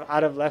kind of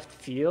out of left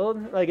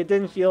field. Like it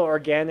didn't feel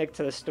organic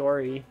to the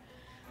story,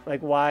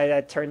 like why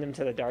that turned him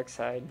to the dark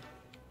side.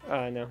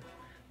 No,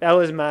 that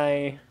was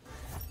my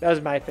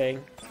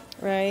thing.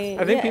 Right.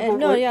 I think people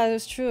were... yeah, it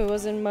was true. It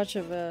wasn't much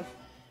of a...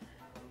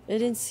 It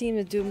didn't seem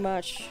to do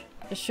much.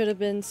 It should have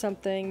been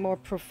something more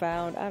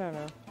profound. I don't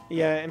know.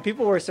 Yeah, and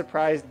people were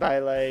surprised by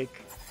like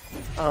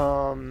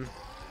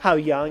how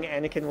young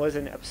Anakin was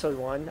in episode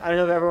 1. I don't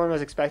know if everyone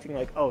was expecting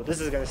like, oh, this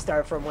is going to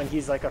start from when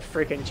he's like a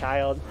freaking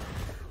child.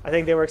 I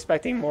think they were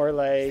expecting more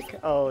like,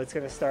 oh, it's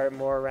going to start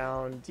more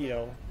around,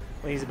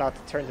 when he's about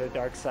to turn to the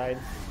dark side.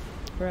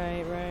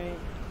 Right.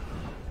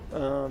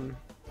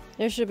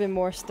 There should have been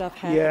more stuff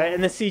happening. Yeah,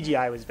 and the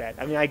CGI was bad.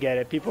 I mean, I get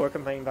it. People were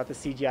complaining about the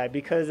CGI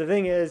because the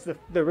thing is,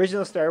 the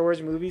original Star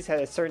Wars movies had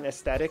a certain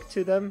aesthetic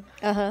to them.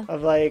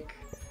 Of like...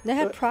 They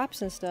had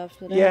props and stuff.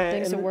 So they had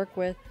things to work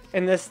with.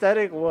 And the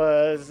aesthetic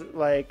was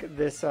like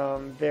this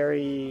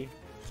very...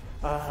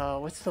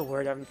 what's the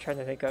word I'm trying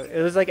to think of?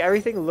 It was like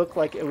everything looked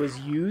like it was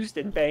used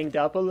and banged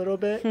up a little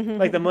bit.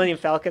 Like the Millennium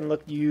Falcon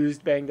looked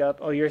used, banged up.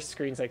 Oh, your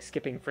screen's like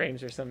skipping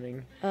frames or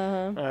something.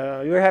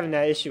 You were having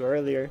that issue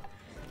earlier.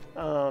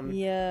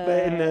 Yeah.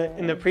 But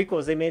in the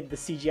prequels, they made the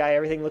CGI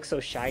everything look so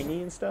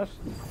shiny and stuff,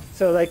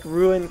 so like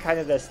ruined kind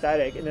of the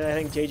aesthetic. And then I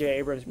think J.J.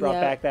 Abrams brought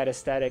back that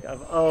aesthetic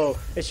of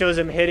it shows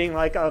him hitting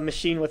like a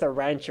machine with a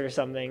wrench or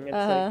something. It's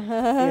like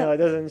it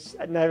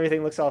doesn't. Not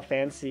everything looks all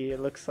fancy. It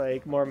looks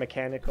like more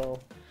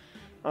mechanical.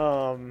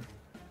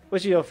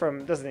 Which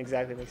doesn't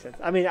exactly make sense.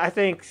 I mean, I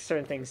think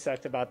certain things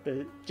sucked about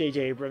the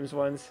J.J. Abrams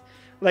ones,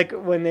 like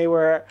when they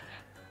were.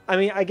 I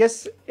mean, I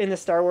guess in the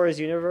Star Wars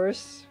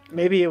universe,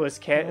 maybe it was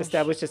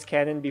established as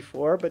canon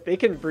before, but they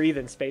can breathe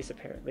in space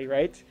apparently,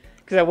 right?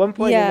 Because at one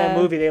point in that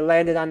movie, they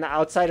landed on the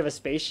outside of a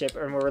spaceship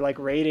and were like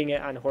raiding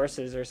it on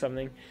horses or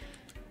something.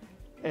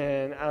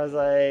 And I was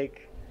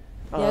like,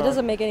 yeah, it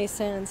doesn't make any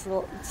sense.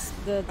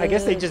 I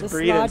guess they just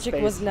breathe in space.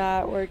 Logic was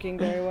not working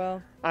very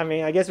well. I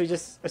mean, I guess we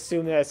just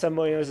assumed that at some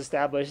point it was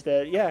established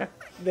that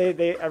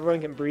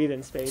everyone can breathe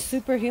in space.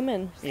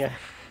 Superhuman. Yeah.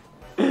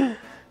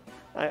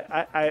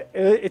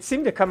 It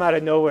seemed to come out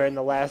of nowhere in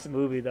the last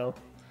movie though,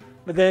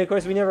 but then of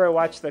course we never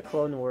watched the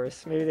Clone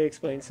Wars. Maybe they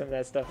explained some of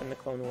that stuff in the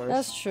Clone Wars.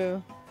 That's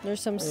true. There's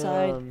some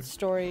side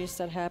stories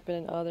that happen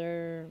in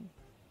other,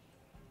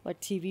 like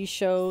TV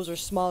shows or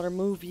smaller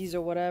movies or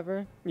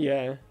whatever.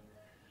 Yeah.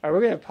 All right,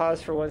 we're gonna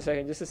pause for 1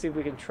 second just to see if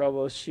we can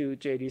troubleshoot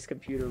JD's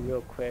computer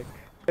real quick.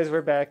 Guys,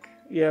 we're back.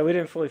 Yeah, we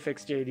didn't fully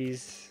fix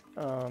JD's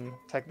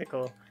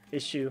technical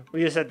issue.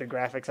 We just had the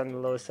graphics on the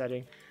lowest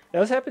setting. That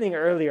was happening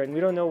earlier, and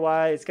we don't know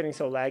why it's getting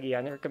so laggy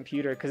on her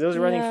computer, because it was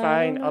running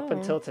fine up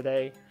until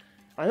today.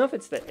 I don't know if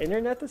it's the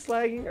internet that's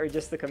lagging, or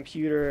just the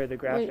computer or the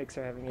graphics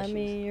are having issues. I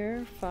mean,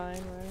 you're fine,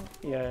 right?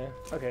 Yeah,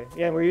 okay.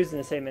 Yeah, we're using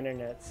the same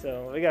internet,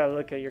 so we gotta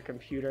look at your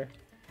computer.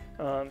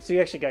 So you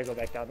actually gotta go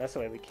back down. That's the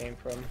way we came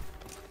from.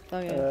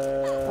 Okay.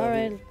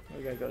 Alright.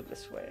 We gotta go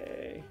this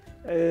way.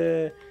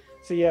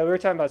 So yeah, we were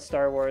talking about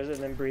Star Wars and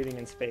then breathing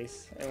in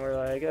space, and we're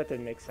like, that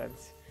didn't make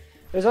sense.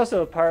 There's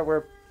also a part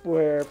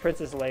where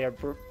Princess Leia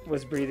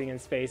was breathing in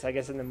space, I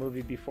guess in the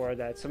movie before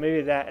that. So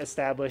maybe that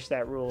established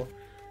that rule.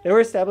 They were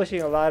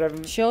establishing a lot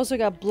of... She also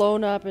got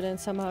blown up and then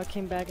somehow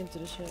came back into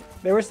the ship.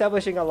 They were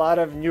establishing a lot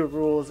of new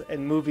rules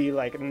in movie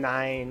like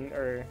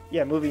 9,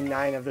 movie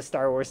 9 of the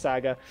Star Wars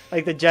saga.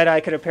 Like the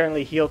Jedi could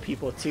apparently heal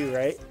people too,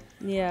 right?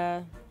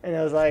 Yeah. And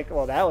I was like,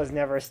 well, that was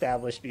never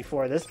established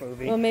before this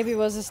movie. Well, maybe it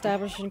was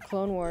established in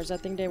Clone Wars. I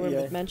think they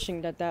were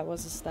mentioning that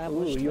was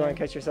established. Ooh, you want to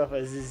catch yourself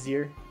a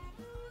Zizir?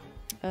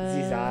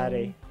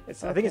 Zizare.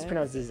 I think it's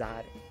pronounced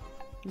Zizare.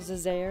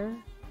 Zazair?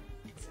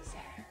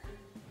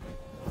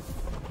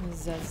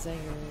 Zazair.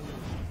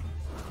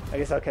 I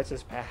guess I'll catch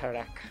this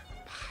Paharak.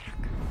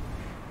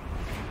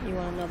 You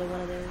want another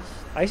one of those?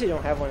 I actually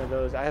don't have one of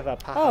those. I have a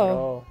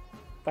Paharo.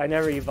 But I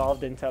never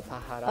evolved into a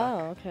Paharak. Oh,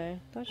 okay.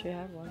 Thought you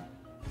had one.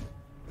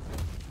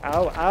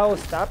 Ow, ow,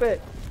 stop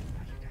it.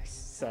 You guys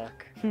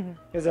suck.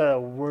 It's a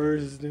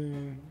worst.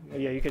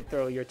 Yeah, you could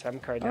throw your Tem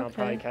card down and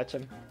probably catch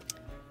him.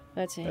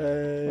 Let's see.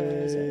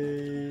 Where is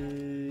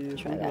it?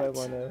 Try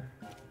that.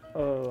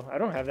 Oh, I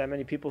don't have that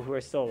many people who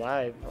are still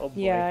alive. Oh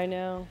boy. Yeah, I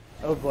know.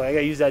 Oh boy, I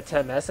gotta use that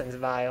Tem Essence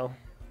vial.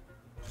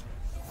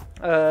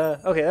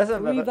 Okay, that's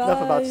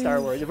enough about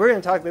Star Wars. If we're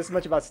gonna talk this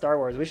much about Star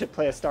Wars, we should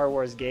play a Star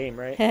Wars game,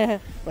 right?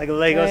 Like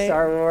Lego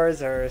Star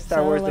Wars or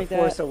Star Wars The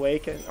Force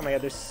Awakens. Oh my god,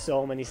 there's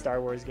so many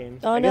Star Wars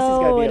games. Oh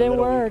no, it didn't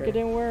work. It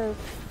didn't work.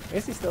 I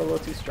guess he's still a little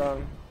too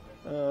strong.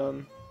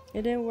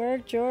 It didn't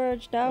work,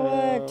 George. Now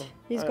what?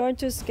 He's going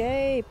to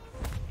escape.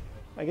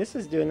 I guess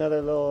just do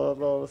another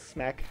little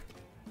smack.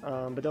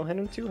 But don't hit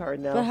him too hard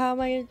now. But how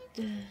am I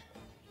gonna...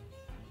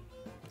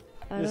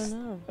 I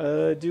don't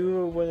know.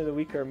 Do one of the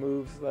weaker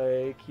moves,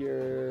 like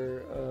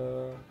your...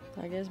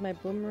 I guess my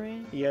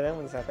boomerang? Yeah, that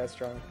one's not that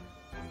strong.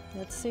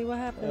 Let's see what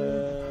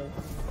happens.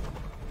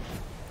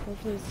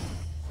 Hopefully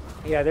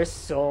yeah, there's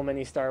so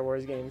many Star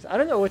Wars games. I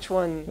don't know which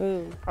one...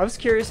 Ooh. I was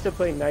curious to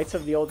play Knights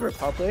of the Old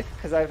Republic,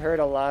 because I've heard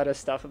a lot of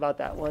stuff about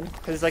that one.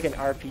 Because it's like an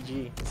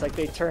RPG. It's like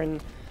they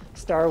turn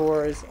Star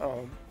Wars...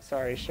 Oh,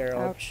 sorry,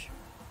 Cheryl. Ouch.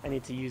 I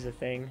need to use a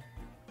thing.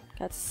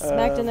 Got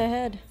smacked in the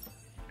head.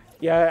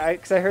 Yeah,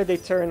 because I heard they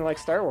turn like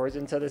Star Wars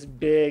into this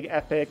big,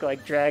 epic,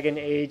 like Dragon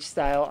Age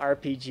style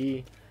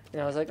RPG,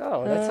 and I was like,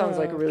 oh, that sounds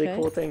like a really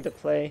cool thing to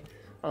play.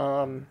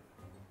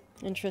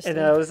 Interesting. And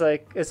I was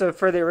like, it's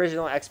for the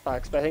original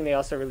Xbox, but I think they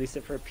also released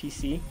it for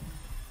PC.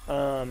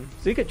 So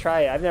you could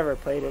try it. I've never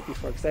played it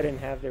before because I didn't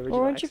have the original.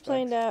 Or weren't Xbox. you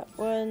playing that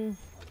one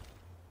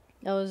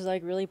that was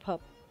like really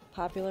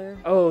popular?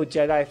 Oh,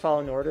 Jedi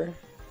Fallen Order.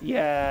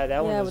 Yeah,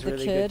 that one was with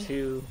really the kid. good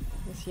too.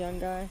 This young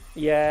guy.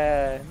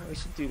 Yeah, we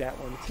should do that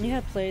one too. You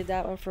had played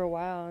that one for a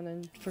while, and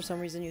then for some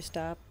reason you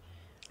stopped.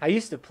 I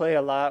used to play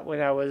a lot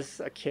when I was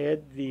a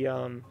kid. The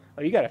oh,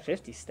 you got a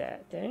 50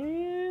 stat.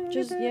 Dang.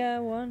 Just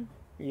one.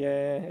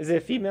 Yeah, is it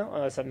a female?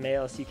 Oh, it's a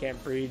male, so you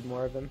can't breed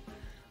more of them.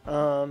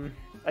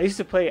 I used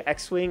to play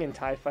X-wing and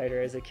TIE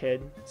fighter as a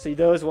kid. So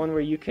there was one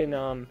where you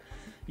can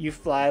you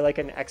fly like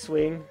an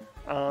X-wing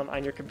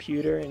on your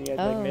computer, and you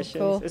had like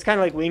missions. Cool. It's kind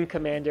of like Wing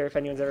Commander, if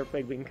anyone's ever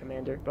played Wing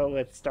Commander, but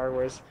with Star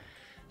Wars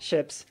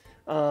ships.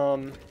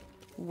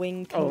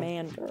 Wing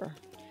Commander.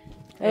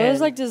 It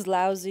was like this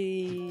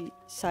lousy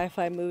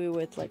sci-fi movie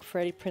with like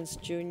Freddie Prinze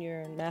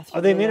Jr. and Matthew.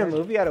 Oh, they made a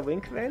movie out of Wing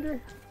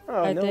Commander?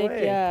 Oh, I no think,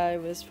 way. yeah,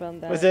 it was from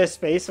that. Was there a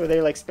space? Were they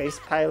like space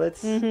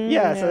pilots?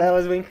 Yeah, so that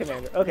was Wing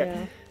Commander.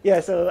 Okay. Yeah,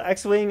 so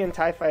X-Wing and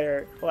TIE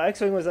Fighter. Well,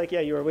 X-Wing was like,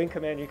 yeah, you were Wing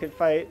Commander. You could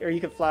fight, or you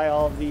could fly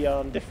all of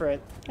the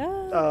different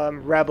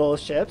rebel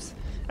ships.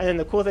 And then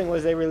the cool thing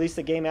was they released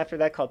a game after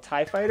that called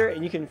TIE Fighter,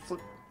 and you can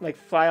like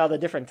fly all the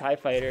different TIE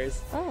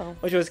Fighters. Oh.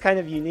 Which was kind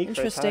of unique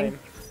for the time.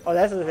 Oh,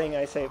 that's the thing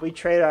I say. We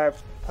trade our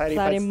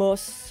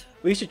Platypus.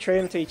 We should trade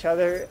them to each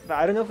other, but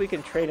I don't know if we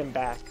can trade them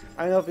back.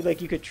 I don't know if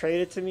like you could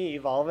trade it to me,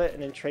 evolve it,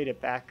 and then trade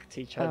it back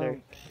to each other,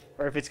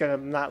 or if it's gonna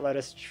not let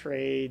us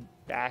trade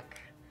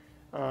back.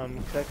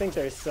 Because I think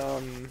there's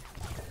some.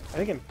 I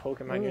think in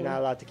Pokemon you're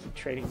not allowed to keep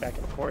trading back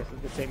and forth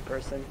with the same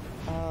person.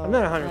 I'm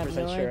not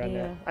 100% sure on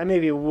that. I may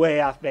be way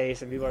off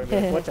base, and people are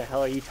like, "What the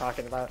hell are you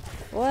talking about?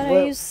 What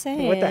are you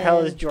saying? What the hell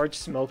is George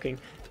smoking?"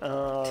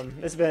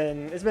 It's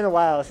been a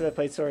while since I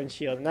played Sword and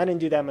Shield, and I didn't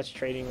do that much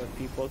trading with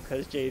people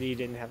because Jeydie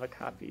didn't have a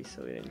copy,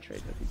 so we didn't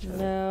trade with each other.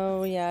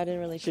 No, yeah, I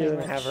didn't really. She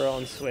doesn't have her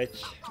own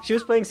Switch. She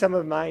was playing some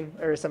of mine,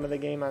 or some of the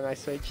game on my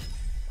Switch.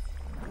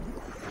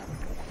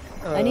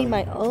 I need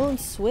my own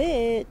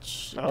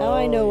Switch. Now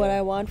I know what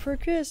I want for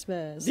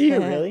Christmas. Do you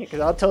really? Because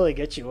I'll totally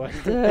get you one.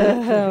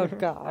 Oh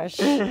gosh.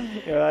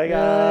 You're like,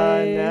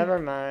 never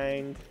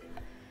mind.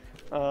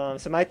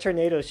 So my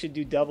tornado should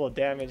do double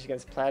damage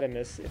against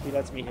Platypus if he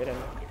lets me hit him.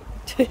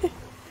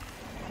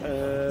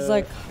 He's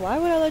like, why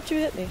would I let you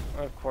hit me?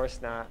 Of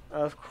course not.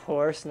 Of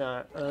course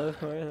not. Of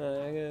course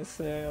not. I'm gonna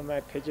say on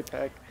my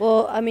Pidgeotpack.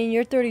 Well, I mean,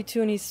 you're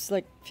 32 and he's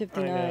like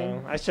 59. I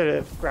know. I should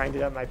have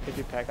grinded up my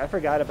Pidgeotpack. I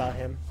forgot about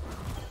him.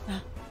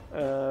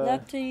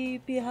 Left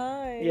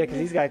behind. Yeah, because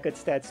he's got good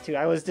stats too.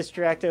 I was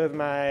distracted with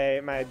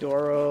my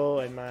Doro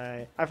and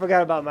I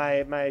forgot about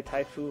my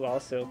Taifu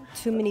also.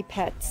 Too many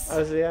pets.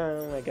 Oh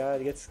my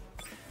god, it's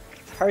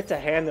hard to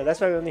handle.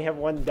 That's why we only have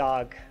one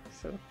dog.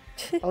 So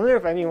I wonder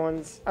if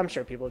anyone's. I'm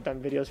sure people have done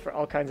videos for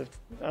all kinds of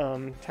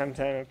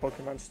TemTem and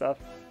Pokemon stuff.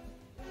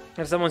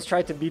 If someone's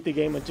tried to beat the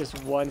game with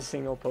just one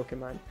single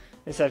Pokemon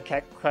instead of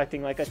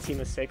collecting like a team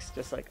of 6,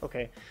 just like,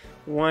 okay,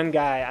 one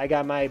guy, I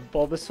got my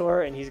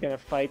Bulbasaur and he's gonna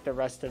fight the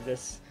rest of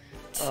this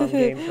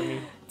game for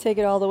me. Take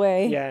it all the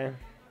way. Yeah.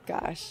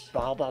 Gosh.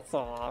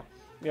 Bulbasaur.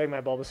 You like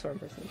my Bulbasaur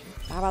impersonation?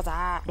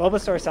 Bulbasaur.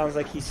 Bulbasaur sounds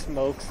like he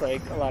smokes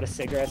like a lot of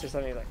cigarettes or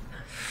something. He's like,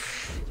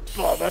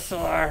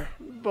 Bulbasaur.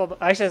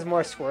 Actually, it's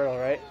more Squirtle,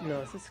 right?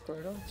 No, is it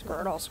Squirtle?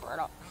 Squirtle.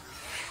 Squirtle.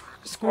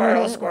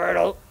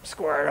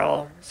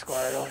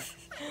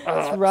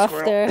 It's rough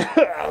Squirtle. there.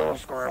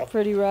 Squirtle.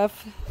 Pretty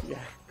rough. Yeah.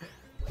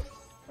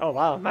 Oh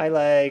wow,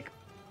 my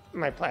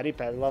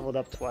Platypus leveled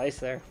up twice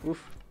there.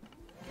 Oof.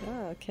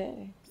 Oh,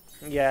 okay.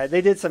 Yeah,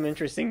 they did some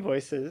interesting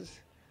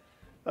voices.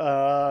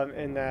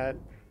 In that,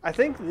 I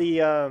think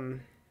the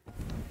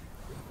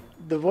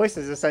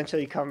voices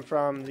essentially come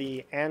from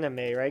the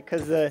anime, right?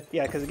 Because the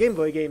Game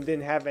Boy game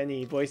didn't have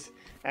any voice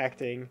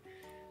acting.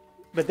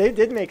 But they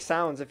did make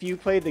sounds. If you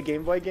played the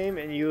Game Boy game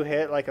and you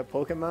hit like a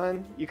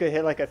Pokemon, you could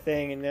hit like a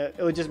thing and it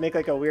would just make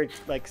like a weird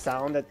like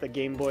sound that the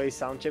Game Boy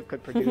sound chip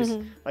could produce,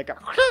 like a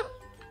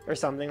or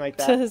something like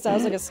that. It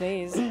sounds like a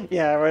sneeze.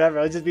 Yeah, whatever.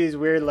 It would just be these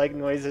weird like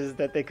noises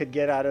that they could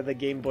get out of the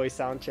Game Boy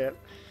sound chip.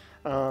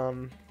 Where are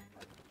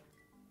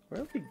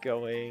we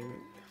going?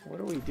 What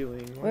are we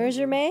doing? Where's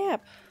your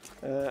map?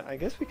 I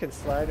guess we can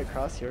slide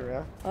across here,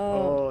 yeah?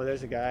 Oh,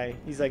 there's a guy.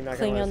 He's like not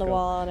clinging gonna on the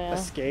wall now. A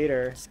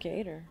skater.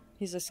 Skater.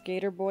 He's a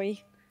skater boy.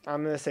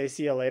 I'm gonna say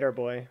see you later,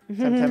 boy.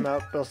 TemTem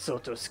out,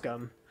 belsoto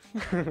scum.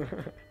 I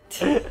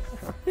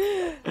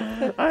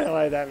don't know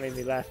why that made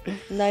me laugh.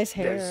 Nice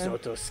hair.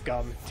 Belsoto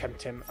scum,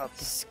 TemTem up.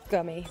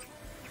 Scummy.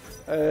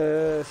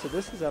 So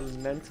this is a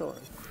mental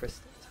and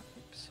crystal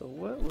type. So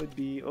what would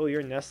be? Oh,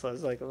 your Nesla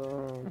is like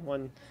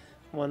one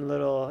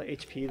little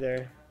HP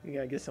there. You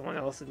gotta get someone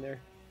else in there.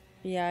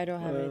 Yeah, I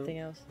don't have anything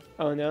else.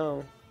 Oh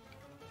no.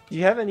 Do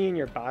you have any in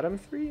your bottom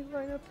 3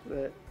 lineup?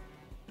 But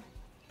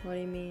what do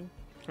you mean?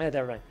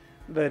 Never mind.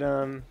 But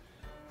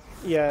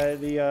yeah,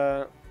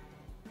 the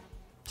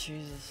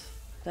Jesus,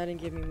 that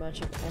didn't give me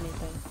much of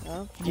anything.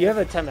 Oh. Do you have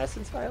a Tem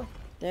Essence file?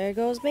 There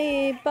goes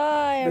me.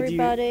 Bye,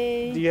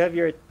 everybody. Do you have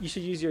your? You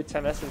should use your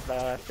Tem Essence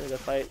file after the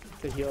fight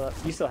to heal up.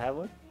 Do you still have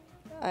one?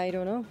 I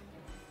don't know.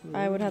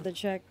 I would have to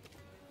check.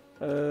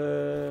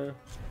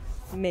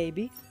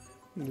 Maybe.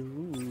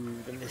 Ooh,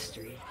 the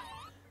mystery.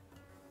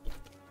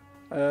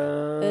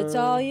 It's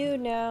all you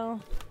now.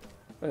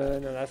 No,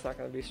 that's not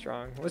gonna be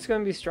strong. What's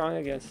gonna be strong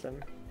against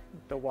them?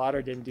 The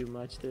water didn't do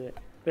much, did it?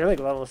 They're like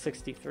level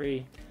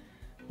 63.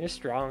 They're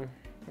strong.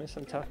 There's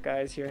some tough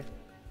guys here.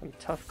 Some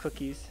tough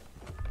cookies.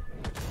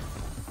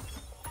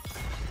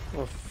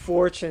 Well,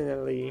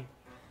 fortunately,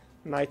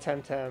 my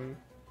TemTem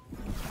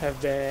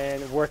have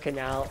been working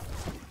out.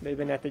 They've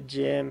been at the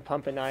gym,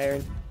 pumping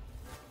iron.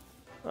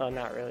 Oh,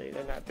 not really.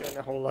 They're not doing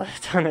a whole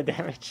ton of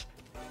damage.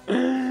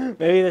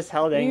 Maybe this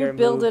Helldanger You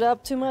build it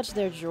up too much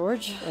there,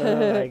 George.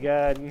 Oh my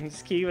god.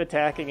 Just keep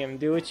attacking him.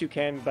 Do what you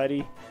can,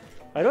 buddy.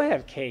 Why do I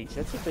have Cage?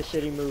 That's just a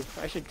shitty move.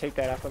 I should take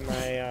that off of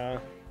my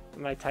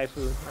my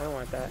Taifu. I don't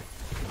want that.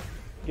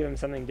 Give him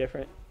something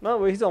different.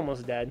 Oh, he's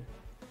almost dead.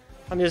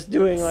 I'm just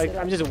doing like,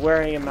 I'm just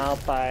wearing him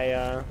out by,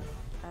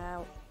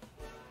 Ow.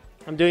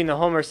 I'm doing the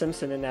Homer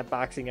Simpson in that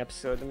boxing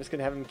episode. I'm just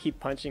gonna have him keep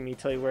punching me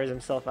till he wears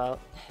himself out.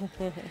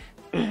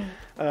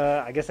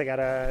 I guess I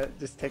gotta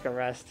just take a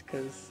rest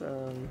because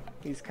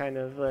he's kind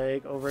of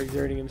like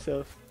overexerting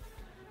himself.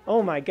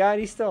 Oh my god,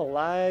 he's still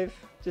alive.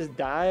 Just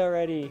die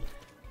already.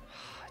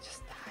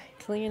 Just die.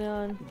 Clinging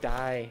on.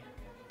 Die.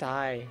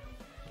 Die.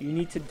 You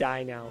need to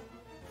die now.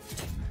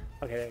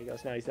 Okay, there he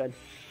goes. Now he's dead.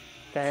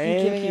 Thank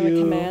you. Giving him a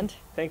command.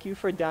 Thank you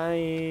for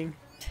dying.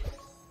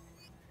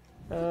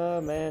 Oh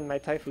man, my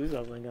Taifu's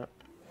leveling up.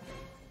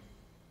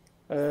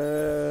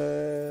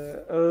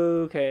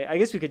 Okay, I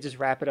guess we could just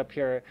wrap it up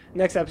here.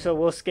 Next episode,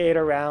 we'll skate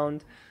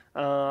around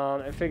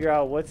and figure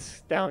out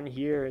what's down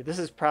here. This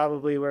is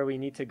probably where we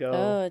need to go.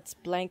 Oh, it's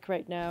blank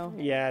right now.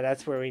 Yeah,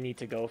 that's where we need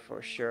to go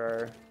for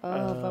sure.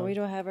 Oh, but we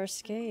don't have our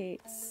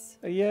skates.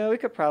 Yeah, we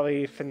could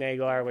probably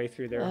finagle our way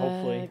through there,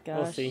 hopefully. Gosh.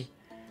 We'll see.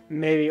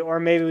 Maybe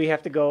we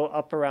have to go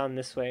up around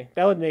this way.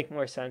 That would make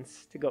more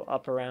sense, to go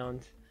up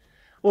around.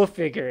 We'll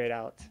figure it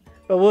out.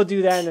 But we'll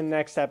do that in the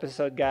next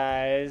episode,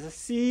 guys.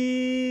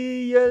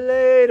 See you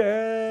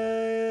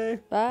later.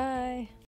 Bye.